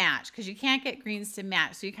to match because you can't get greens to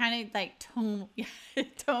match. So you kind of like tonals.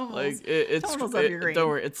 Like it's tonals of your green. don't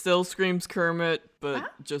worry, it still screams Kermit,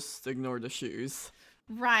 but just ignore the shoes.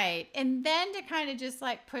 Right. And then to kind of just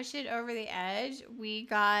like push it over the edge,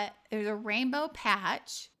 there's a rainbow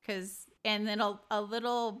patch and then a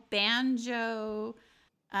little banjo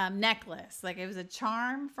necklace. Like it was a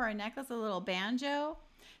charm for a necklace, a little banjo.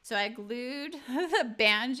 So I glued the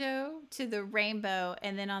banjo to the rainbow,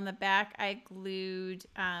 and then on the back I glued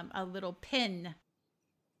a little pin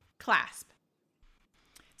clasp.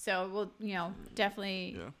 So we'll,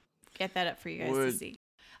 definitely get that up for you guys to see.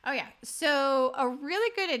 Oh yeah. So a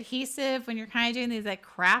really good adhesive when you're kind of doing these like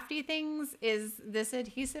crafty things is this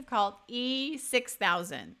adhesive called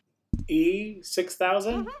E6000.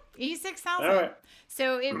 E6000? E6000. All right.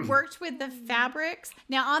 So it worked with the fabrics.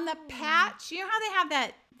 Now on the patch, you know how they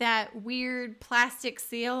have that weird plastic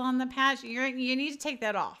seal on the patch? You need to take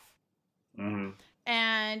that off. Mm-hmm.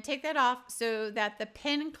 And take that off so that the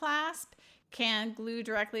pin clasp can glue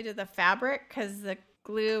directly to the fabric, because the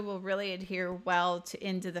glue will really adhere well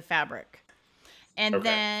into the fabric. And Okay.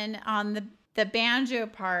 then on the banjo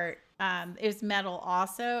part, is metal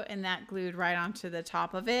also, and that glued right onto the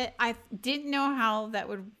top of it. I didn't know how that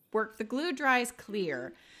would work. The glue dries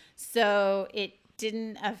clear, so it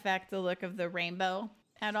didn't affect the look of the rainbow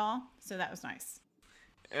at all. So that was nice.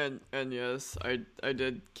 And yes, I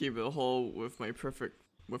did keep it whole with my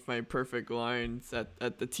perfect lines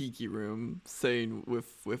at the tiki room, saying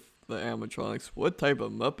with the animatronics, what type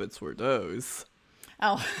of Muppets were those?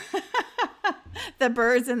 Oh, the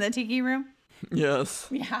birds in the tiki room. Yes.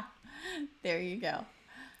 Yeah, there you go.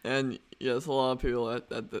 And yes, a lot of people at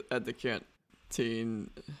the canteen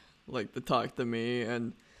like to talk to me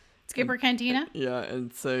and Skipper Cantina. yeah,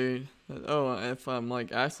 and say that, oh, if I'm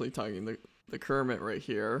like actually talking the Kermit right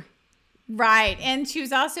here. Right, and she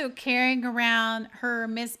was also carrying around her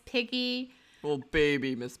Miss Piggy Well,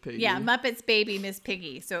 baby Miss Piggy. Yeah, Muppets baby Miss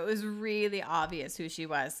Piggy. So it was really obvious who she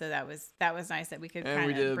was. So that was nice that we could And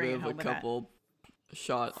we kind did of a bring bit it of a home with that. couple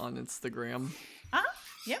shot on Instagram.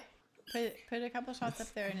 Yep. Put a couple shots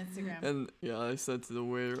up there on Instagram. And yeah, I said to the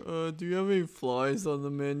waiter, do you have any flies on the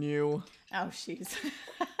menu? Oh, jeez.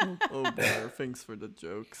 Oh, Blair, thanks for the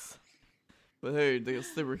jokes. But hey, the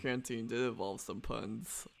Slipper Canteen did involve some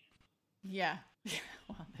puns. Yeah.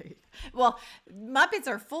 Well, Muppets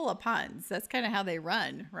are full of puns. That's kind of how they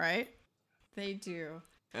run, right? They do.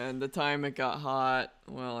 And the time it got hot,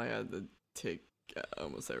 well, I had to take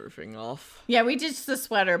almost everything off. Yeah, we ditched the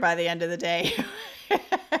sweater by the end of the day.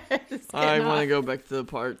 I want to go back to the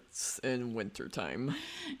parts in wintertime.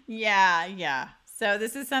 Yeah. So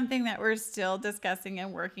this is something that we're still discussing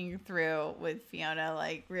and working through with Fiona,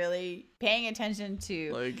 like really paying attention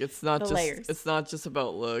to Like it's not layers. It's not just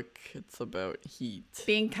about look, it's about heat.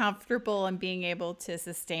 being comfortable and being able to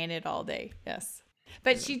sustain it all day. Yes.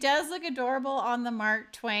 But she does look adorable on the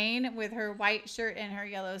Mark Twain with her white shirt and her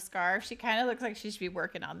yellow scarf. She kind of looks like she should be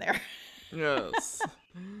working on there. Yes.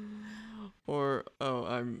 Or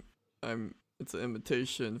I'm it's an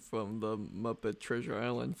imitation from the Muppet Treasure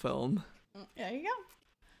Island film. There you go.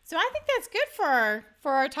 So I think that's good for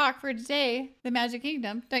our talk for today, the Magic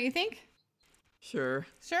Kingdom. Don't you think? Sure.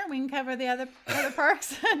 Sure, we can cover the other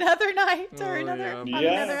parks another night or Oh, another yeah. on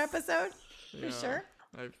Yeah. another episode. Yeah. For sure.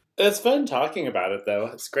 It's fun talking about it, though.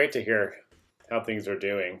 It's great to hear how things are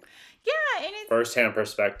doing, Yeah, and it's firsthand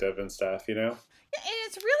perspective and stuff. and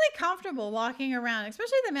it's really comfortable walking around,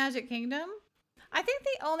 especially the Magic Kingdom. I think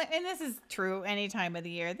the only, and this is true any time of the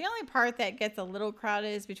year, the only part that gets a little crowded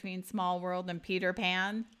is between Small World and Peter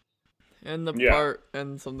Pan. And the Yeah. part,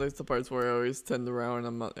 and sometimes the parts where I always tend around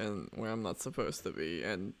and where I'm not supposed to be,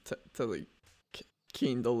 and totally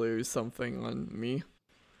keen to lose something on me,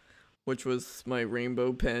 which was my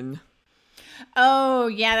rainbow pen. Oh,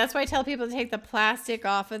 yeah, that's why I tell people to take the plastic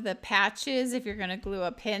off of the patches if you're going to glue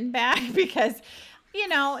a pin back because,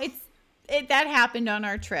 that happened on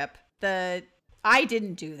our trip. I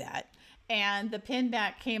didn't do that. And the pin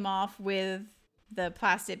back came off with the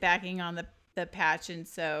plastic backing on the patch. And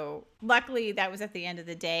so luckily that was at the end of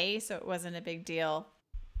the day, so it wasn't a big deal.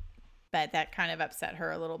 But that kind of upset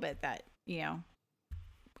her a little bit that,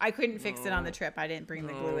 I couldn't fix it on the trip. I didn't bring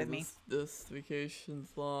the glue with me. This vacation's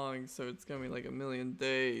long, so it's gonna be like a million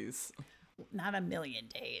days. Not a million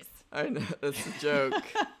days. I know, that's a joke.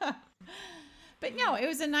 But no, it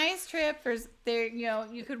was a nice trip.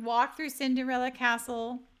 You could walk through Cinderella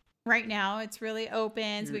Castle right now. It's really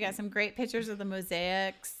open. So we got some great pictures of the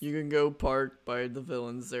mosaics. You can go park by the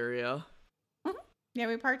villains area. Yeah,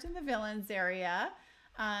 we parked in the villains area.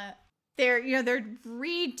 They're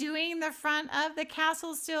redoing the front of the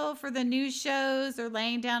castle still for the new shows. They're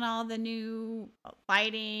laying down all the new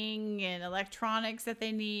lighting and electronics that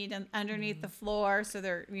they need underneath the floor. So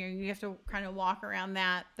you have to kind of walk around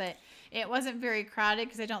that. But it wasn't very crowded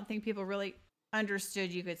because I don't think people really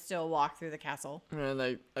understood you could still walk through the castle. And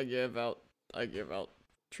I give out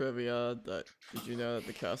trivia that did you know that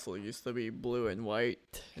the castle used to be blue and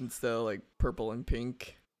white instead of like purple and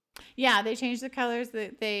pink? Yeah, they changed the colors.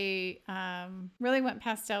 They really went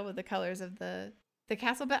pastel with the colors of the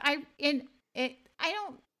castle. But I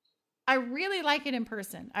really like it in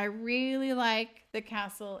person. I really like the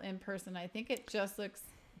castle in person. I think it just looks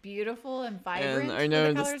beautiful and vibrant. And I know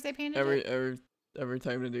with the colors they painted. every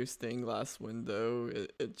time they do stained glass window,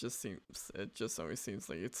 it just always seems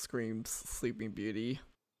like it screams Sleeping Beauty.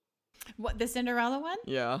 What, the Cinderella one?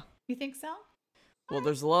 Yeah. You think so? Well,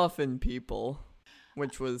 there's a lot of thin people,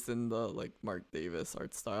 which was in the like Mark Davis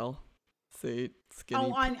art style. See, skinny.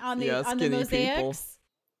 Oh, on the skinny mosaics. people.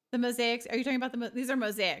 The mosaics. Are you talking about these are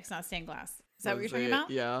mosaics, not stained glass? Is that what you're talking about?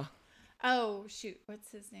 Yeah. Oh shoot, what's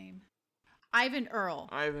his name? Ivan Earl.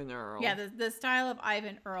 Ivan Earl. Yeah, the style of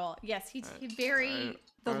Ivan Earl. Yes, he varied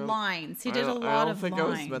the I don't- lines. He did a I lot don't of think lines.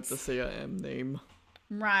 I was meant to say an M name.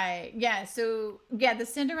 Right. Yeah. So yeah, the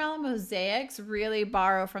Cinderella mosaics really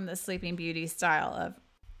borrow from the Sleeping Beauty style of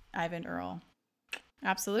Ivan Earl.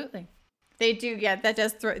 Absolutely. They do. Yeah, that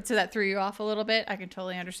does that threw you off a little bit. I can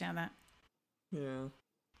totally understand that. Yeah.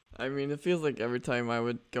 I mean, it feels like every time I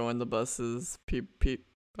would go on the buses,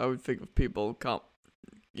 I would think of people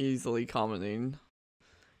easily commenting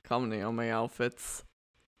on my outfits.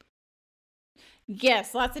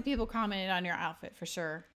 Yes, lots of people commented on your outfit for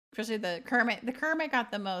sure. Especially the Kermit. The Kermit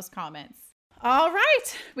got the most comments. All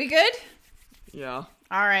right. We good? Yeah.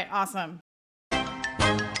 All right. Awesome.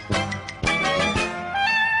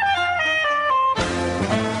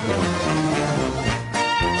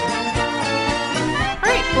 All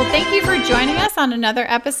right. Well, Thank you for joining us on another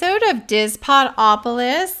episode of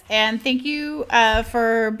Dizpodopolis, and thank you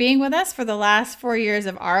for being with us for the last 4 years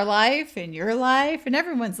of our life and your life and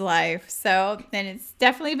everyone's life. And it's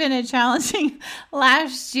definitely been a challenging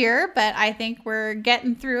last year, but I think we're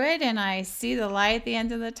getting through it, and I see the light at the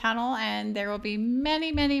end of the tunnel, and there will be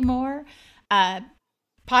many, many more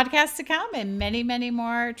podcasts to come and many, many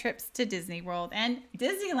more trips to Disney World and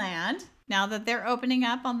Disneyland now that they're opening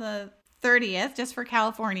up on the 30th just for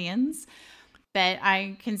Californians. But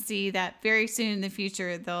I can see that very soon in the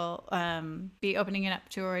future they'll be opening it up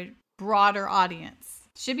to a broader audience.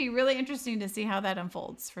 Should be really interesting to see how that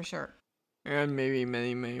unfolds for sure. And maybe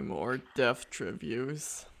many, many more death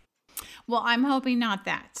tributes. Well, I'm hoping not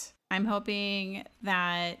that. I'm hoping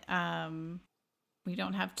that we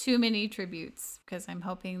don't have too many tributes, because I'm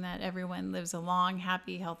hoping that everyone lives a long,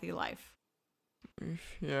 happy, healthy life.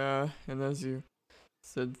 Yeah, and as you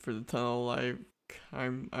said for the tunnel life,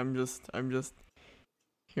 I'm just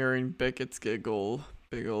hearing Beckett's giggles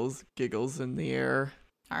in the air.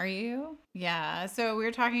 Are you? Yeah. So we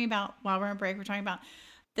were talking about, while we're on break, we're talking about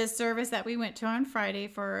this service that we went to on Friday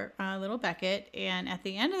for little Beckett, and at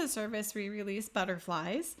the end of the service we released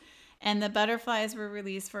butterflies, and the butterflies were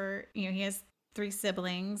released for, he has 3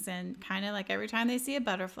 siblings, and kind of like every time they see a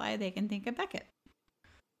butterfly they can think of Beckett.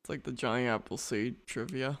 It's like the Johnny Appleseed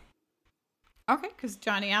trivia. Okay, because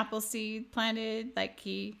Johnny Appleseed planted, like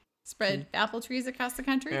he spread apple trees across the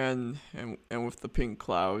country. And with the pink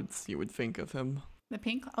clouds, you would think of him. The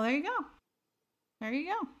pink, oh, there you go. There you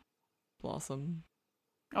go. Blossom.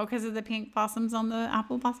 Oh, because of the pink blossoms on the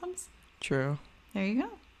apple blossoms? True. There you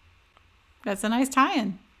go. That's a nice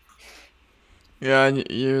tie-in. Yeah, and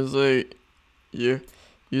usually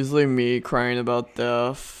me crying about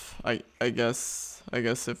death. I guess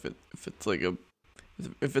if it's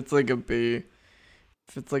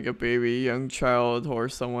like a baby, young child, or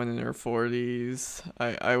someone in their 40s,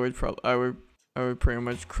 I would pretty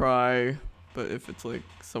much cry. But if it's like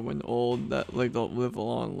someone old that like don't live a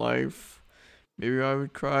long life, maybe I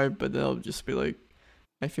would cry. But then I'll just be like,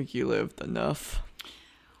 I think you lived enough.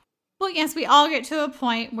 Well, yes, we all get to a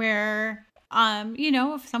point where,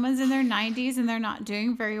 if someone's in their 90s and they're not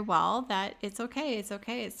doing very well, that it's okay. It's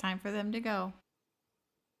okay. It's time for them to go.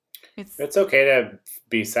 It's okay to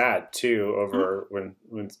be sad too over when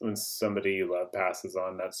somebody you love passes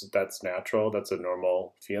on. That's natural. That's a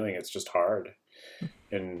normal feeling. It's just hard,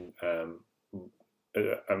 and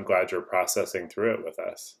I'm glad you're processing through it with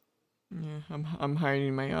us. Yeah, I'm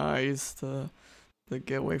hiding my eyes to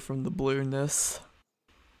get away from the blueness.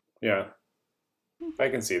 Yeah, I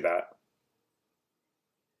can see that.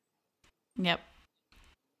 Yep.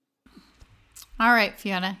 All right,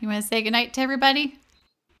 Fiona, you want to say goodnight to everybody?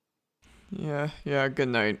 Yeah. Good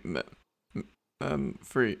night,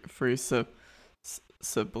 free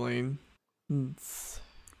sibling.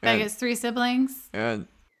 Beckett's 3 siblings. And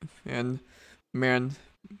Mrs.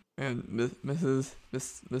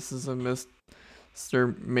 and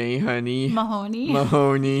Mr. Mahoney.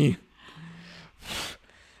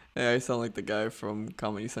 Yeah, I sound like the guy from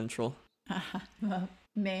Comedy Central.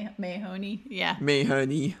 Mahoney. Yeah.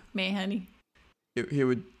 Mahoney.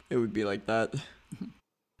 It would be like that.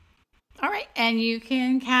 All right. And you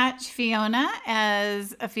can catch Fiona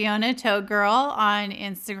as a Fiona Toad Girl on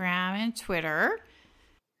Instagram and Twitter.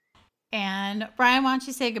 And Brian, why don't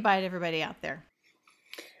you say goodbye to everybody out there?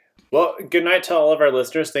 Well, good night to all of our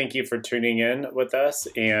listeners. Thank you for tuning in with us.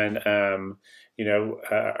 And,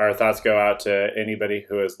 our thoughts go out to anybody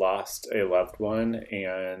who has lost a loved one.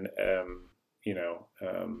 And,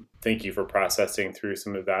 thank you for processing through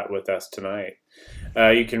some of that with us tonight.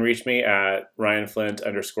 You can reach me at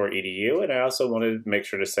RyanFlint_EDU. And I also wanted to make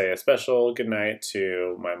sure to say a special good night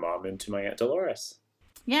to my mom and to my Aunt Dolores.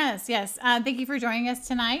 Yes. Thank you for joining us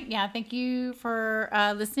tonight. Yeah, thank you for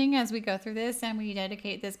listening as we go through this, and we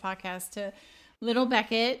dedicate this podcast to little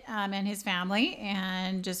Beckett and his family,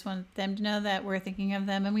 and just want them to know that we're thinking of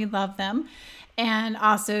them and we love them. And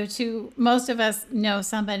also, to most of us know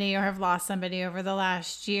somebody or have lost somebody over the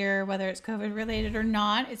last year, whether it's COVID related or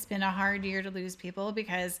not. It's been a hard year to lose people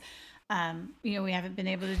because we haven't been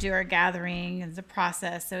able to do our gathering as a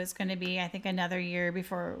process. So it's going to be, I think, another year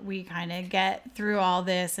before we kind of get through all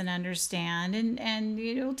this and understand. And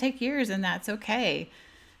it'll take years, and that's okay.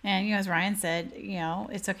 And, as Ryan said,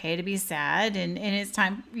 it's okay to be sad, and it's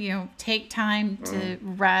time, take time to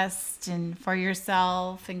rest and for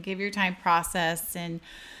yourself, and give your time process, and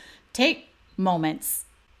take moments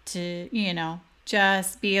to,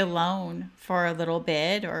 just be alone for a little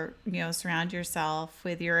bit, or, surround yourself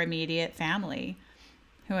with your immediate family,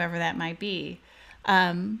 whoever that might be.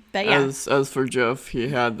 But yeah. As for Jeff, he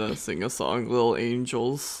had to sing a song, Little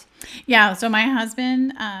Angels. Yeah, so my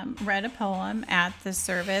husband read a poem at the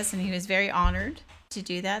service, and he was very honored to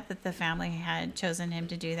do that the family had chosen him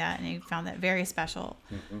to do that, and he found that very special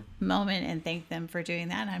moment and thanked them for doing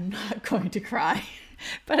that. I'm not going to cry,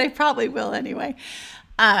 but I probably will anyway.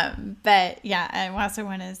 But yeah, I also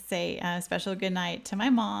want to say a special good night to my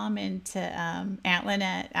mom and to Aunt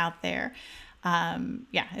Lynette out there.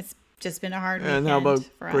 Yeah, it's just been a hard weekend. And how about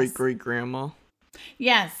for us. great-great-grandma?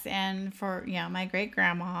 Yes, and for my great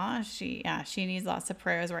grandma, she needs lots of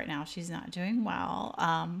prayers right now. She's not doing well.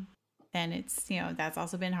 And it's that's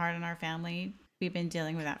also been hard on our family. We've been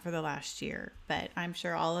dealing with that for the last year, but I'm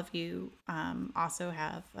sure all of you also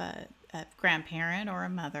have a grandparent or a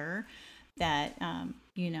mother that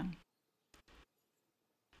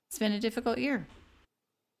it's been a difficult year.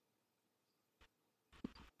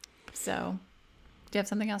 So, do you have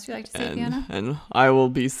something else you'd like to say, Fiona? And I will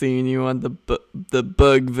be seeing you on the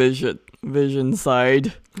bug vision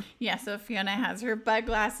side. Yeah, so Fiona has her bug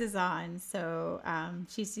glasses on, so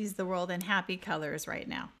she sees the world in happy colors right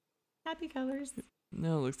now. Happy colors.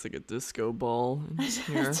 No, it looks like a disco ball in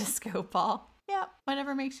here. Disco ball. Yeah,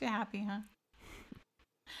 whatever makes you happy, huh?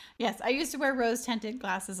 Yes, I used to wear rose-tinted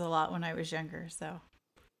glasses a lot when I was younger, so.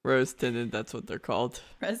 Rose tinted, that's what they're called.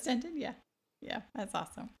 Rose-tinted, yeah. Yeah, that's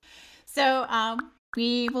awesome. So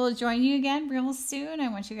we will join you again real soon. I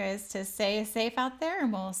want you guys to stay safe out there,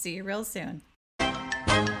 and we'll see you real soon.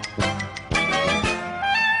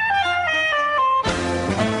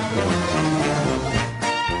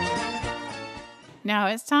 Now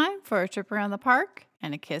it's time for a trip around the park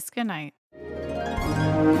and a kiss goodnight.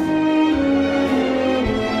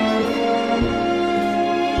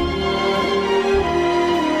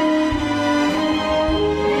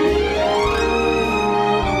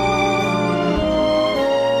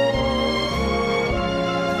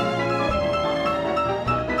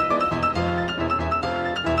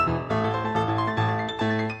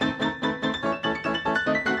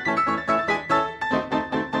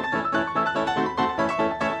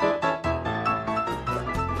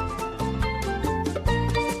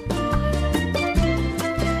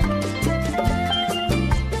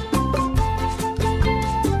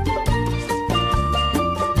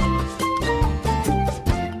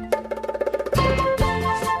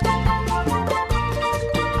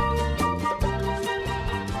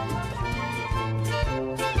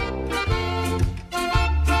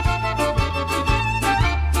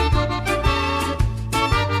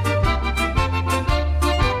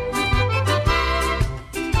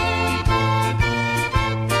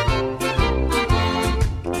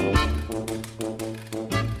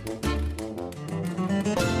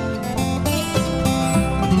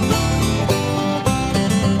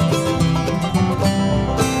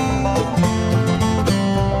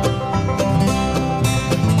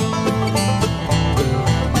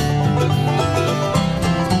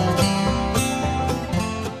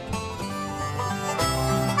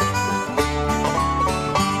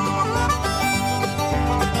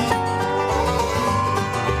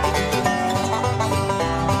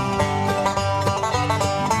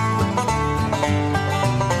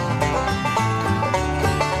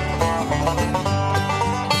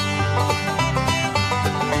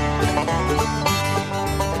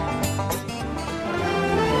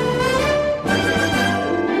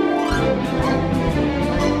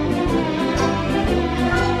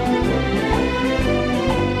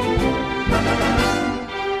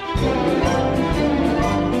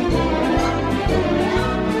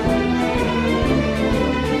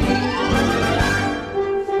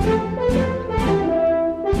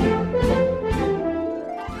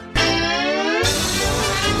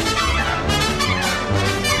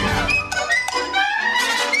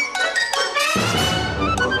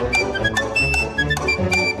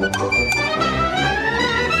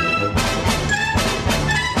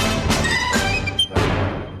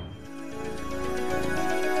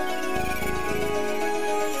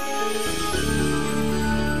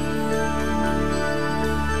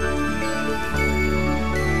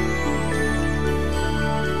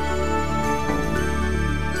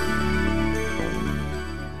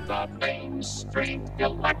 Street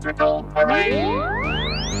Electrical Parade.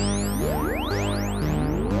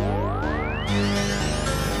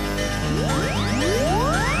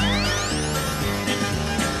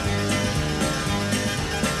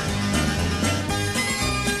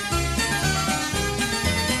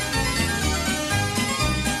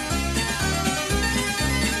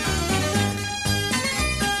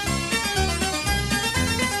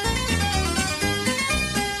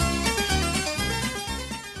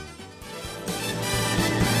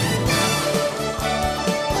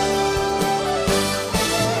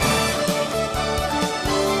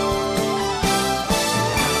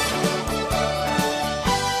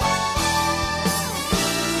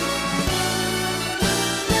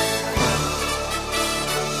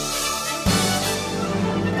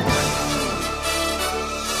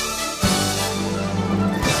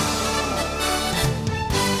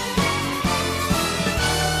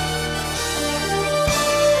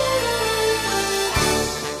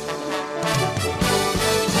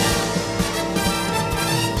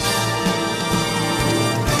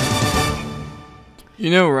 You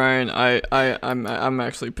know, Ryan, I'm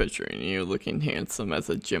actually picturing you looking handsome as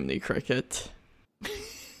a Jiminy Cricket.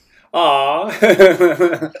 Aw.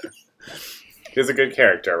 He's a good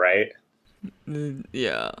character, right?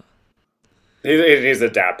 Yeah. He's a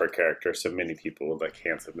dapper character, so many people would like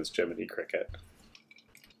handsome as Jiminy Cricket.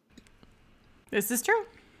 This is true.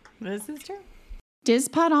 This is true.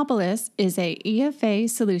 Dizpodopolis is a EFA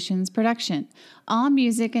Solutions production. All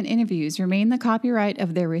music and interviews remain the copyright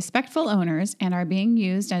of their respectful owners and are being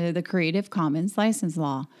used under the Creative Commons license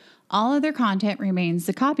law. All other content remains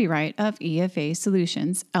the copyright of EFA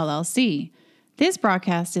Solutions, LLC. This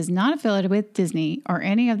broadcast is not affiliated with Disney or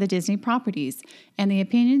any of the Disney properties, and the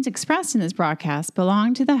opinions expressed in this broadcast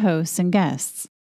belong to the hosts and guests.